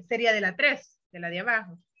sería de la 3, de la de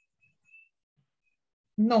abajo.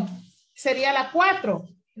 No, sería la 4.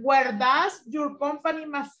 Where does your company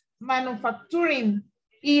manufacturing?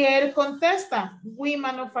 Y él contesta, we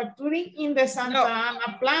manufacturing in the Santa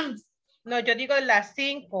Ana plant. No, yo digo la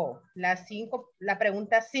 5, la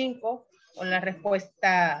pregunta 5 con la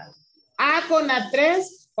respuesta. Con la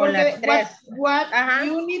 3. Con Porque las tres. what Ajá.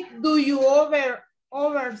 unit do you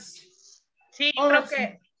overs? Sí,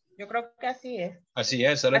 yo creo que así es. Así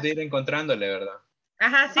es, solo de ir encontrándole, ¿verdad?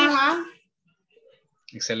 Ajá, sí. Ajá.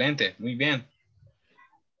 Excelente, muy bien.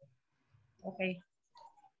 Ok.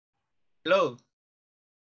 Hello.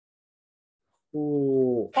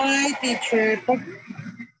 Ay, teacher.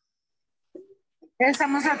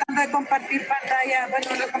 Estamos tratando de compartir pantalla.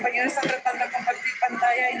 Bueno, los compañeros están tratando de compartir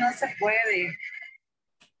pantalla y no se puede.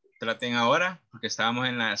 Traten ahora, porque estábamos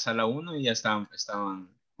en la sala 1 y ya estaban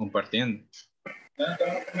compartiendo.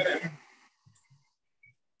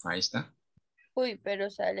 Ahí está. Uy,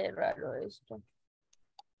 pero sale raro esto.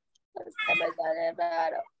 Esto me sale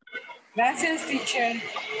raro. Gracias, teacher.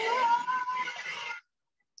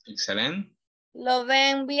 Excelente. ¿Lo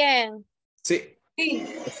ven bien? Sí. Sí.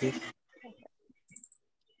 Sí.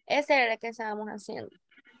 Ese era el que estábamos haciendo.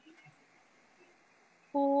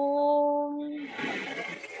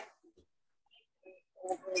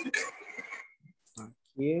 ¿A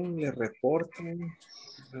quién le reportan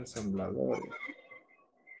ensambladores?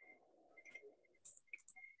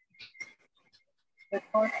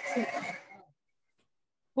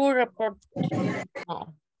 Who report?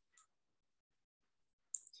 No.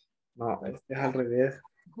 No, este es al revés.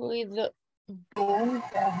 Who is the...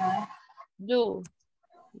 Do.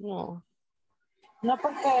 No. No,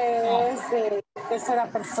 porque es de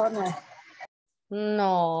tercera persona.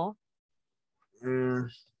 No. Mm,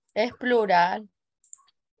 Es plural.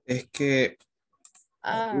 es que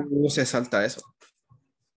Ah. se salta eso.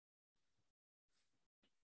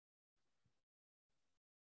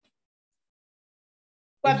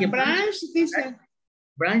 What branch dice?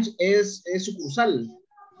 Branch es sucursal.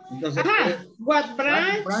 Entonces, ajá. What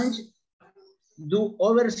branch? Branch do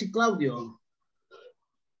oversee Claudio.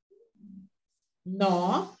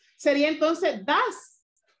 No. Sería entonces das.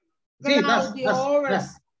 Sí, Claudio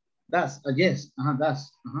das. Yes. Ajá,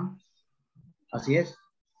 das. Ajá. Así es.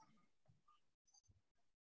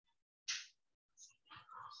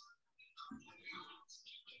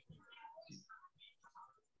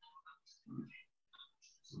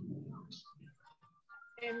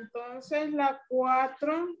 Entonces la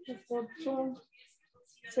 4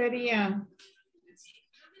 sería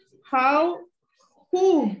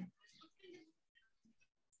who.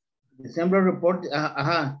 December report,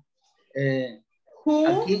 ajá.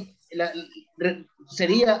 Who. Aquí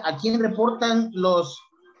sería a quién reportan los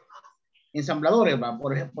ensambladores, ¿va?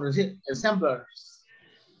 Por ejemplo, por decir, assemblers.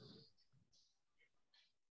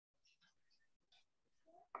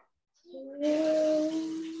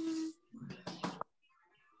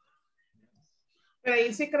 Pero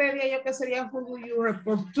ahí sí creería yo que sería who do you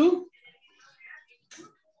report to.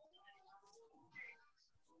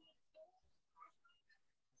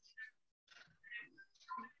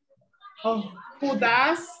 Oh, who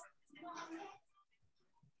does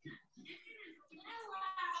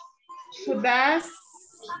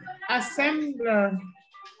assembler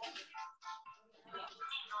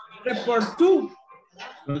report to.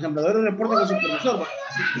 Los ensambladores reportan al supervisor, ¿va?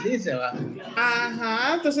 Así dice, va.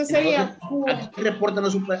 Ajá, entonces sería aquí reportan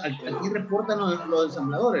los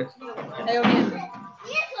ensambladores.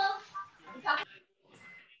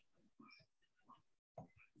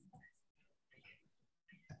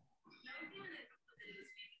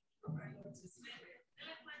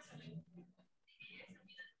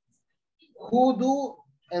 Who do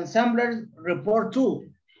assemblers report to?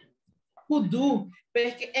 Who do. Pero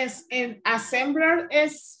es que en assembler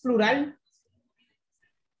es plural.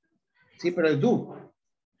 Sí, pero es do.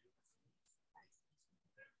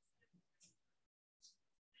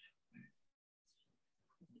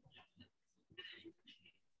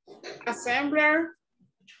 Assembler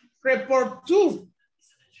report to.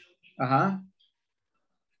 Ajá.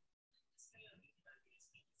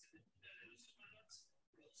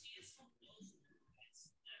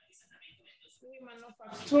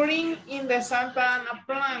 Manufacturing in the Santa Ana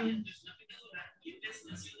plant.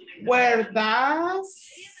 Where does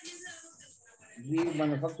We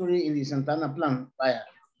manufacturing in the Santa Ana plant. Vaya.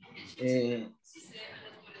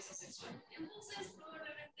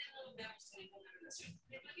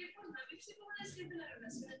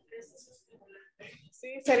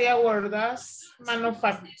 sí, sería where does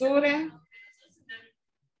manufacture.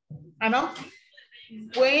 Ah, no.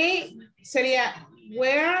 Sería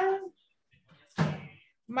where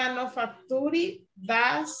manufacturing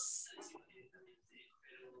does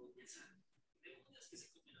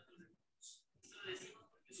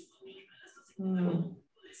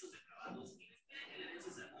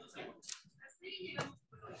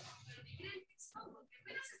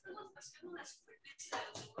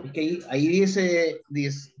Porque ahí dice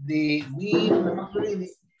we manufacturing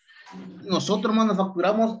nosotros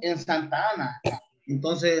manufacturamos en Santa Ana.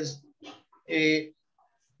 Entonces,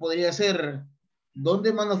 podría ser,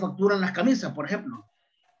 ¿dónde manufacturan las camisas, por ejemplo?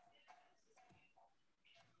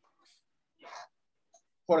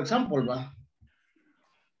 Por ejemplo, ¿va?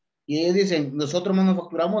 Y ellos dicen, nosotros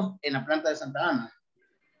manufacturamos en la planta de Santa Ana.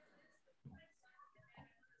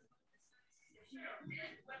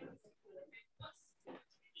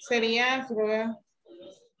 Sería, where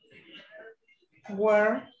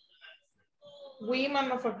we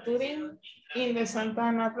manufacturing in the Santa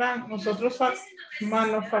Ana plant. Nosotros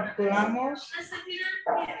manufacturamos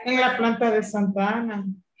en la planta de Santa Ana.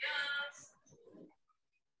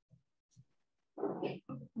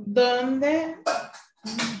 ¿Dónde?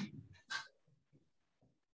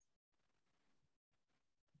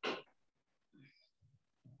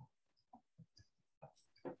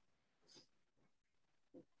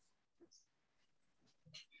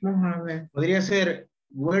 Vamos a ver. Podría ser,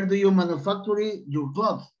 where do you manufacture your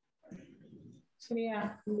clothes?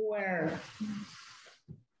 Sería where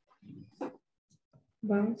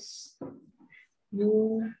does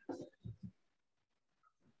you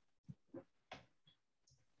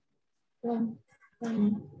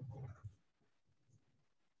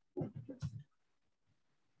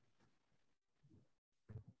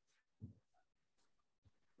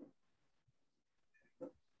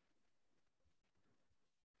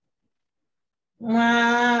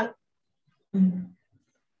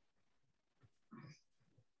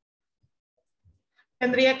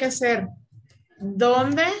tendría que ser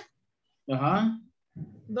 ¿dónde? Ajá.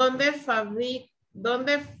 ¿Dónde fabricamos?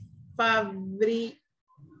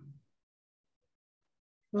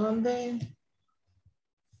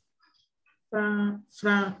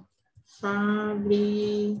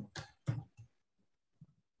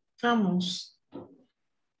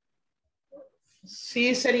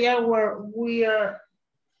 Sí, sería where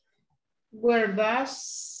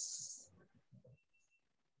does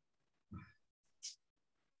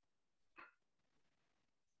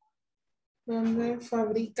 ¿dónde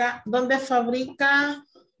fabrica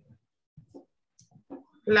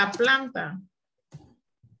la planta?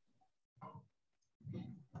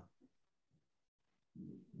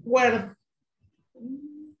 Where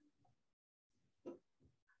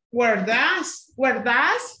does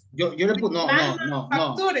yo le puse,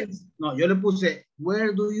 no, yo le puse,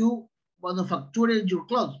 where do you manufacture your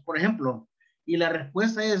clothes, por ejemplo, y la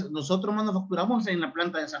respuesta es, nosotros manufacturamos en la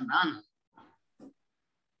planta de Santa Ana.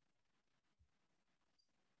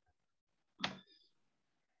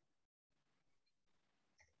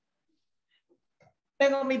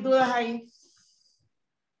 Tengo mis dudas ahí.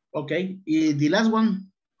 Okay, y the last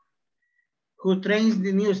one, who trains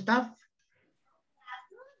the new staff?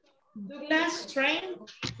 Douglas train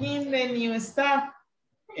in the new staff.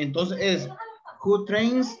 Entonces es, who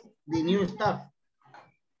trains the new staff?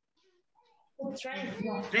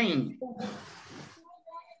 Train.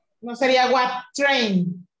 No sería what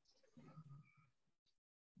train.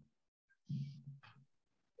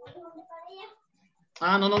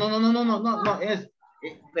 Ah, no, es,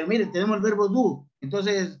 pero mire, tenemos el verbo do.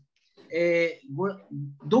 Entonces,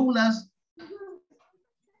 Douglas,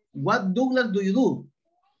 what Douglas do you do?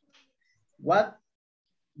 What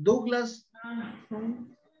Douglas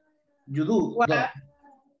you do?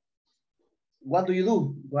 What do you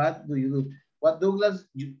do? What do you do? What Douglas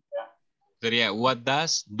you Sería, what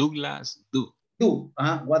does Douglas do? Do.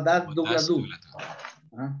 What does Douglas do?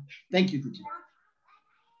 Thank you, teacher.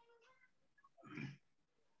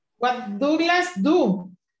 What Douglas do?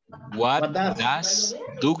 What does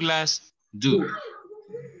Douglas do?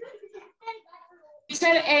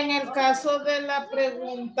 En el caso de la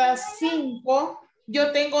pregunta 5,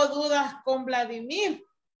 yo tengo dudas con Vladimir.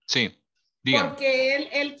 Sí, dígame. Porque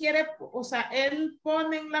él quiere, o sea, él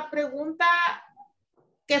pone en la pregunta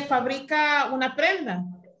que fabrica una prenda.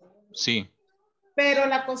 Sí. Pero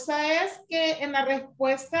la cosa es que en la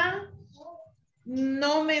respuesta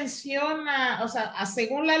no menciona, o sea,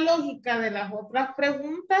 según la lógica de las otras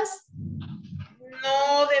preguntas,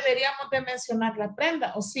 no deberíamos de mencionar la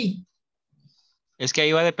prenda, ¿o sí? Es que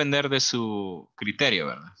ahí va a depender de su criterio,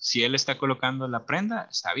 ¿verdad? Si él está colocando la prenda,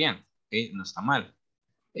 está bien, ¿okay? No está mal.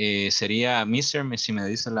 Sería, Mr., si me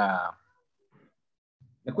dice la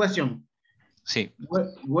question. Sí.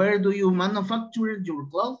 Where do you manufacture your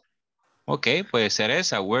clothes? Ok, puede ser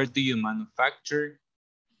esa. Where do you manufacture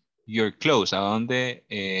your clothes? ¿A dónde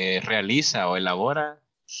realiza o elabora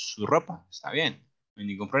su ropa? Está bien, no hay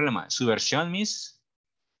ningún problema. ¿Su versión, Miss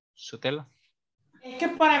Sotelo? Es que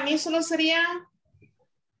para mí solo sería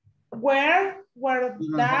where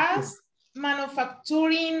does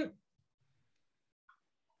manufacturing,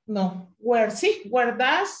 no, where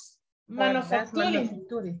does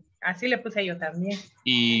Manufacturing. Así le puse yo también.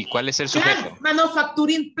 ¿Y cuál es el sujeto?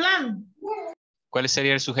 Manufacturing plan. ¿Cuál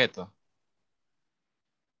sería el sujeto?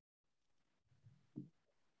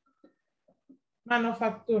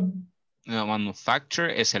 Manufacturing. No,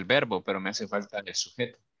 manufacture es el verbo, pero me hace falta el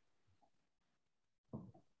sujeto.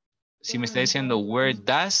 Si me está diciendo where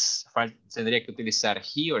does, tendría que utilizar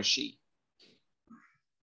he or she.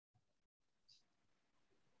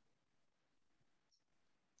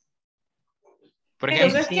 Por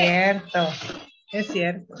ejemplo, Es cierto, es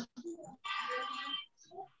cierto.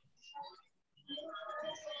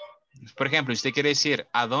 Por ejemplo, usted quiere decir,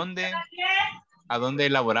 ¿a dónde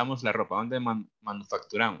elaboramos la ropa? ¿A dónde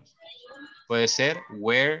manufacturamos? Puede ser,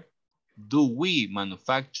 where do we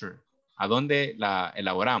manufacture? ¿A dónde la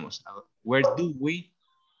elaboramos? Where do we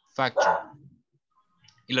facture?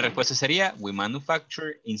 Y la respuesta sería, we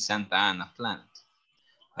manufacture in Santa Ana plant.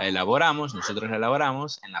 La elaboramos, nosotros la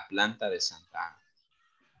elaboramos en la planta de Santa Ana.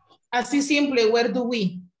 Así simple, where do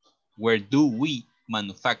we? Where do we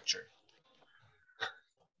manufacture?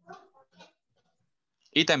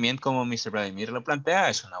 Y también como Mr. Vladimir lo plantea,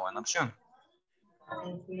 es una buena opción.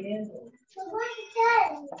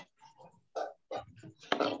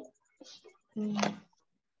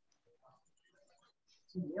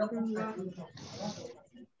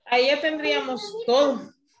 Ahí ya tendríamos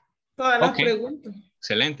todo, todas las preguntas.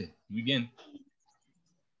 Excelente, muy bien.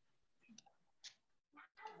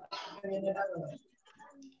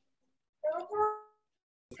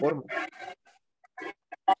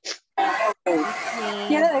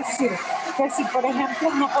 Quiere decir que si, por ejemplo,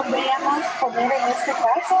 no podríamos poner en este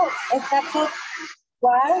caso el caso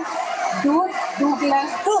what do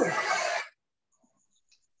Douglas do.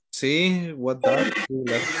 Sí, what does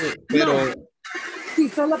Douglas do, pero... No, si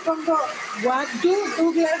solo pongo what do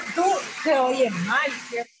Douglas do, se oye mal,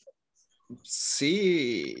 ¿cierto?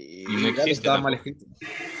 Sí, y no existe, está mal escrito.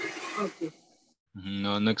 Okay.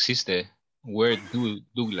 No existe. Where do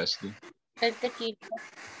Douglas do? Este aquí.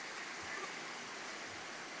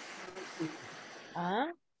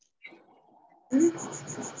 Ah.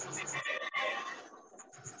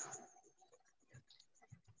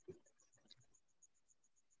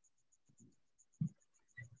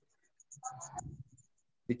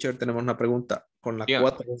 Teacher, tenemos una pregunta. Con la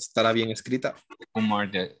 4 estará bien escrita. Whom are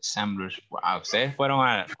the assemblers? Wow, ustedes fueron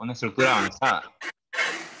a una estructura avanzada.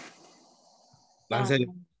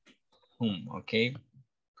 Whom, ok.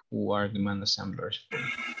 Who are the man assemblers?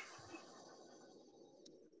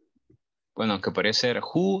 Bueno, que puede ser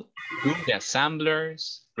who do the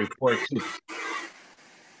assemblers report to?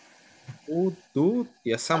 Who do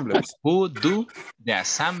the assemblers? Who do the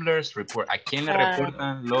assemblers report? ¿A quién le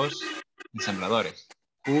reportan los ensambladores?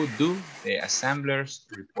 Who do the assemblers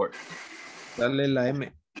report? Dale la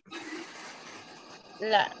M.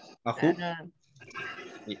 ¿A who?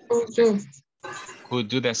 Who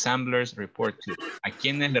do the assemblers report to? ¿A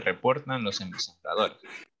quiénes le reportan los ensambladores?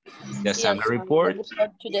 The assembler report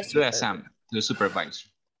to the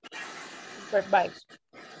supervisor. Supervisor.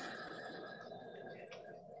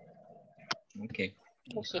 Okay.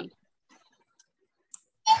 Okay.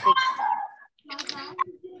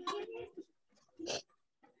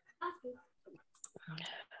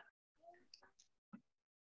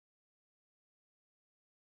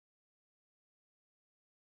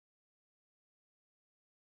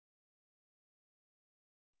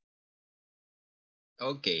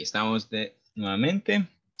 Ok, estamos nuevamente.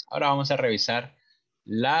 Ahora vamos a revisar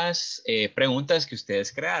las preguntas que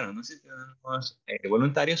ustedes crearon. No sé si tenemos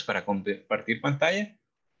voluntarios para compartir pantalla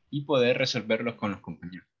y poder resolverlos con los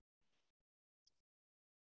compañeros.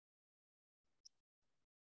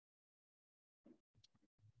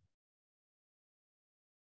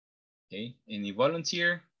 Okay, any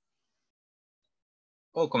volunteer?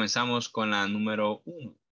 O comenzamos con la número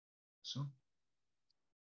 1.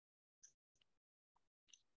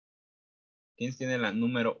 ¿Quién tiene la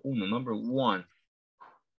número 1? Number 1.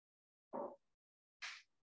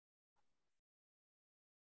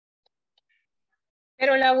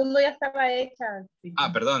 Pero la 1 ya estaba hecha.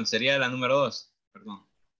 Ah, perdón, sería la número 2. Perdón.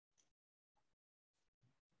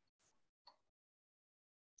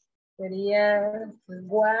 Sería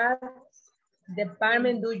what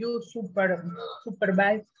department do you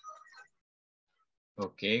supervise?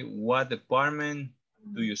 Okay, what department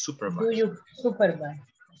do you supervise? Do you supervise?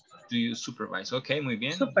 Do you supervise? Okay, muy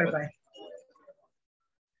bien. Supervise.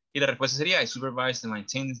 Y la respuesta sería I supervise the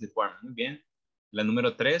maintenance department. Muy bien. La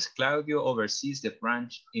número 3, Claudio oversees the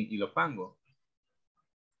branch in Ilopango.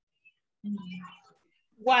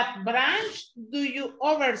 What branch do you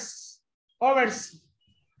oversee?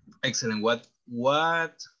 Excellent.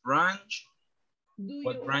 What branch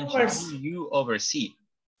What branch oversee? do you oversee?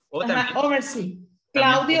 O Ajá, también, oversee.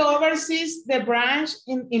 Claudio oversees the branch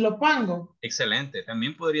in Ilopango. excelente.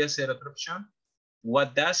 También podría ser otra opción.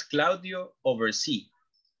 What does Claudio oversee?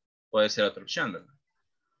 Puede ser otra opción, ¿verdad?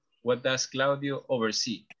 What does Claudio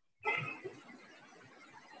oversee?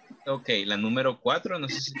 Ok, la número 4, no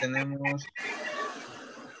sé si tenemos...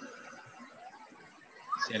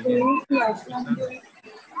 Si alguien...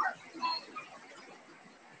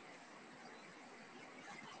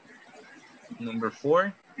 Number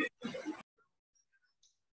 4.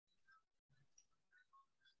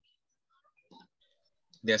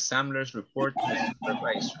 The assemblers report to the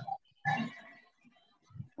supervisor.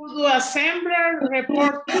 Who do assembler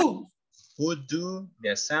report to? Who do the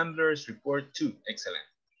assemblers report to? Excellent.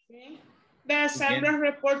 Okay. The assembler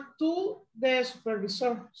report to the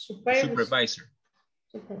supervisor. Supervisor.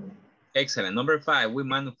 Excellent. Number 5, we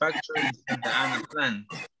manufacture in Santa Ana plant.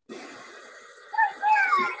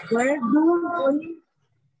 Where do we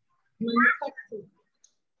manufacture?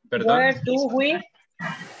 Perdón.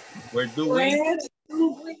 Where do we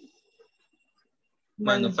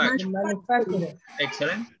manufacture?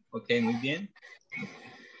 Excellent. Ok, muy bien.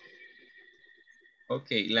 Ok,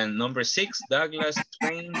 la number 6, Douglas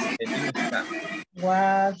trains the new staff.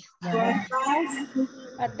 What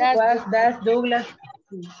does Douglas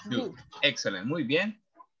do? Excellent, muy bien.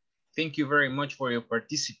 Thank you very much for your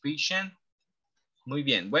participation. Muy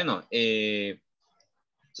bien, bueno,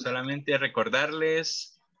 solamente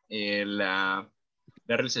recordarles la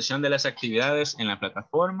realización de las actividades en la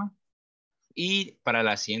plataforma y para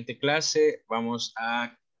la siguiente clase vamos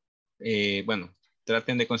a, bueno,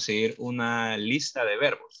 traten de conseguir una lista de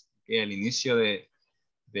verbos, que al inicio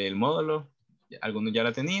del módulo, algunos ya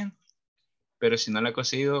la tenían, pero si no la ha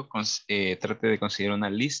conseguido, trate de conseguir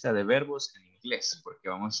una lista de verbos en inglés, porque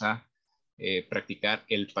vamos a practicar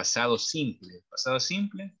el pasado simple. El pasado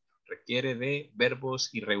simple requiere de verbos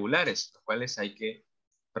irregulares, los cuales hay que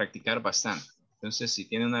practicar bastante. Entonces, si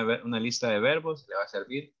tiene una lista de verbos, le va a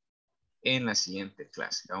servir en la siguiente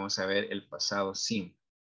clase. Vamos a ver el pasado simple.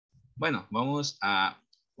 Bueno, vamos a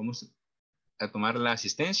tomar la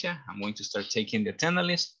asistencia. I'm going to start taking the attendance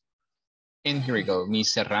list. And here we go.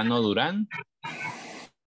 Miss Serrano Durán.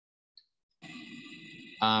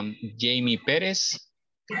 Jamie Pérez.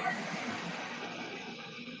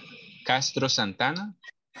 Castro Santana.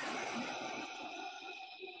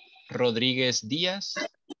 Rodríguez Díaz.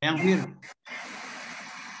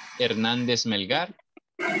 Hernández Melgar.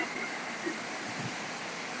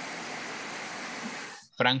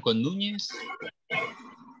 Franco Núñez.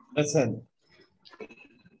 Present.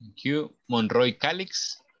 Thank you. Monroy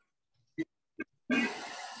Calix.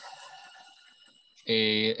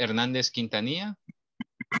 Hernández Quintanilla.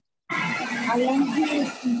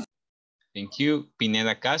 Thank you.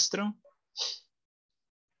 Pineda Castro.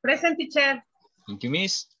 Present, teacher. Thank you,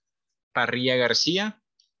 Miss. Parrilla García.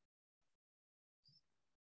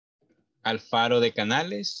 Alfaro de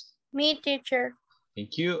Canales. Me, teacher.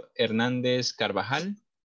 Thank you. Hernández Carvajal.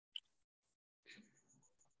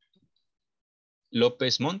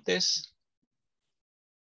 López Montes.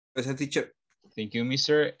 Present, teacher. Thank you,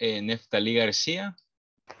 Mr. Neftalí García.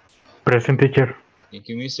 Present, teacher. Thank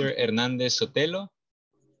you, Mr. Hernández Sotelo.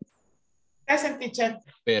 Present, teacher.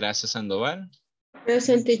 Peraza Sandoval.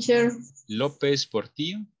 Present, teacher. López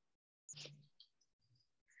Portillo.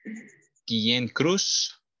 Guillén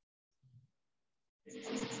Cruz.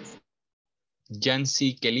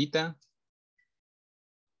 Yancy Quelita.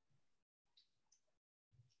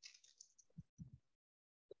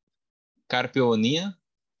 Carpio Bonilla.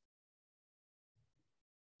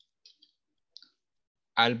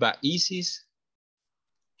 Alba Isis.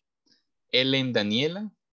 Ellen Daniela.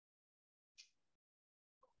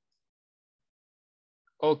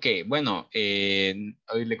 Ok, bueno,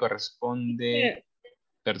 hoy le corresponde...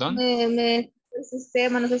 ¿Perdón? El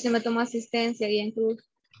sistema, no sé si me toma asistencia, Guillén Cruz.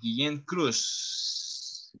 Guillén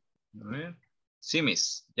Cruz. A ver. Sí,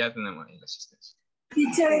 Miss, ya tenemos ahí la asistencia.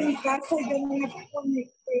 Teacher, en mi caso yo no me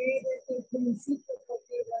conecté desde el principio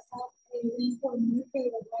porque el internet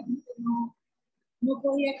de verdad no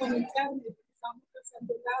podía conectarme. Estamos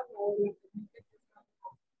pasando el agua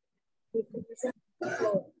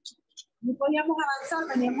no podíamos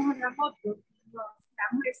avanzar, veníamos en la moto, nos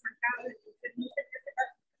estamos estancados, entonces no sé qué se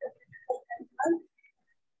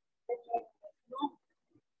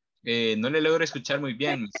no le logro escuchar muy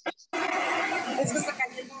bien. Eso se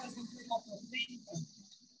cayó bastante la tormenta.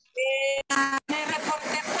 Me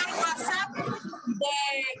reporté por WhatsApp de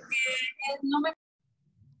que no me...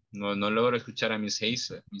 No logro escuchar a Miss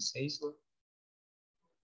Hazel. Miss Hazel.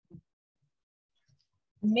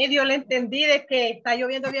 Medio le entendí de que está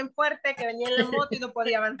lloviendo bien fuerte, que venía en la moto y no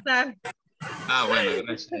podía avanzar. Ah, bueno,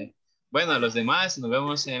 gracias. Bueno, los demás nos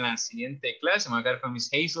vemos en la siguiente clase. Me voy a quedar con Miss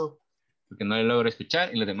Hazel porque no le logro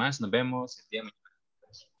escuchar. Y los demás nos vemos el día de mañana.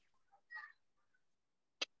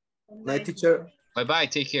 Bye, teacher. Bye bye,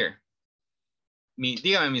 take care.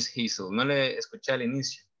 Dígame, Miss Hazel, no le escuché al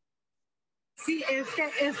inicio. Sí, es que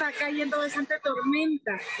está cayendo bastante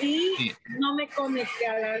tormenta y Sí. no me conecté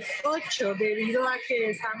a las 8 debido a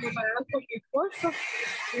que estábamos parados con mi esposo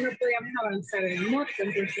y no podíamos avanzar en moto,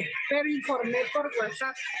 entonces, pero informé por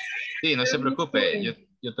WhatsApp. Sí, no se Pero preocupe, pude.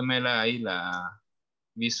 yo tomé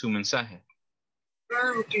vi su mensaje.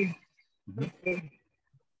 Ah, ok.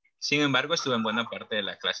 Sin embargo, estuve en buena parte de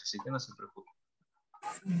la clase, así que no se preocupe.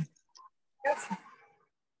 Gracias.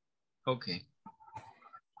 Ok.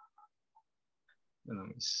 Bueno,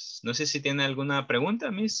 no sé si tiene alguna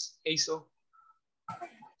pregunta, Miss Hazel.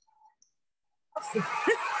 Sí.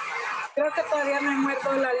 Creo que todavía me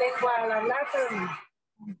muerdo la lengua al hablar, pero no.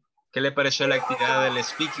 ¿Qué le pareció la actividad del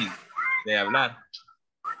speaking, de hablar?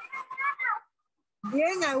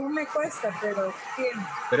 Bien, aún me cuesta, pero bien.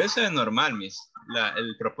 Pero eso es normal, Miss.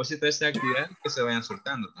 El propósito de esta actividad es que se vayan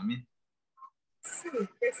soltando también. Sí,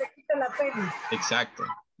 que se quite la pena. Exacto,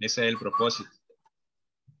 ese es el propósito.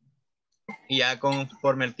 Y ya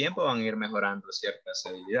conforme el tiempo van a ir mejorando ciertas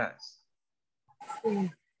habilidades.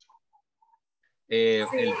 Sí.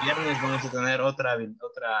 El viernes vamos a tener otra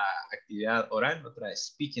actividad oral, otra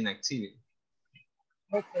speaking activity.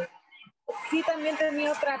 Okay. Sí, también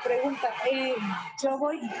tenía otra pregunta. El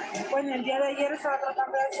día de ayer estaba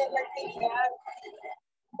tratando de hacer la actividad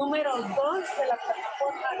número 2 de la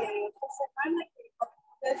plataforma de esta semana,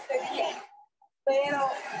 de este día, pero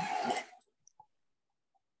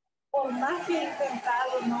por más que he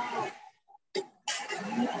intentado, no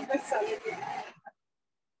me sale bien.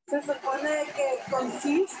 Se supone que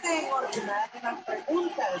consiste en ordenar las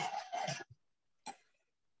preguntas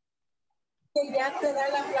que ya te da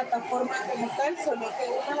la plataforma como tal, solo que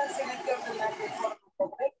uno las tiene que ordenar de forma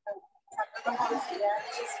correcta. A lo mejor si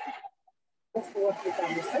ya estuvo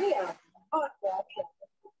aplicando sería mejor,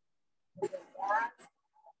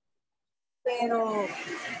 pero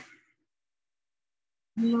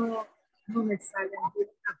no me salen bien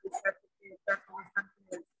a pesar de que trato bastante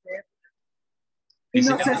de hacer. Y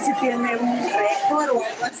no sé si tiene un récord o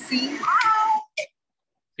algo así.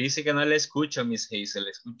 Dice que no le escucho, Miss Hazel,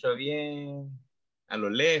 le escucho bien a lo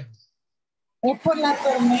lejos. Es por la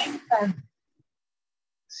tormenta.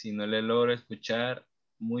 Si no le logro escuchar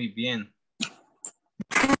muy bien.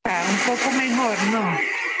 Un poco mejor, no,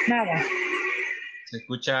 nada. Se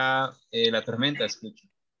escucha la tormenta, escucho.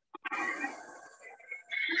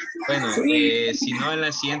 Bueno, Sí. si no en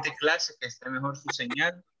la siguiente clase que esté mejor su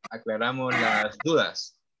señal, aclaramos las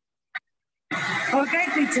dudas. Ok,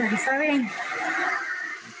 teacher, está bien.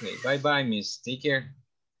 Okay, bye bye, Miss. Take care.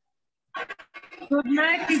 Good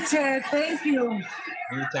night, teacher. Thank you.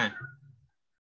 Anytime.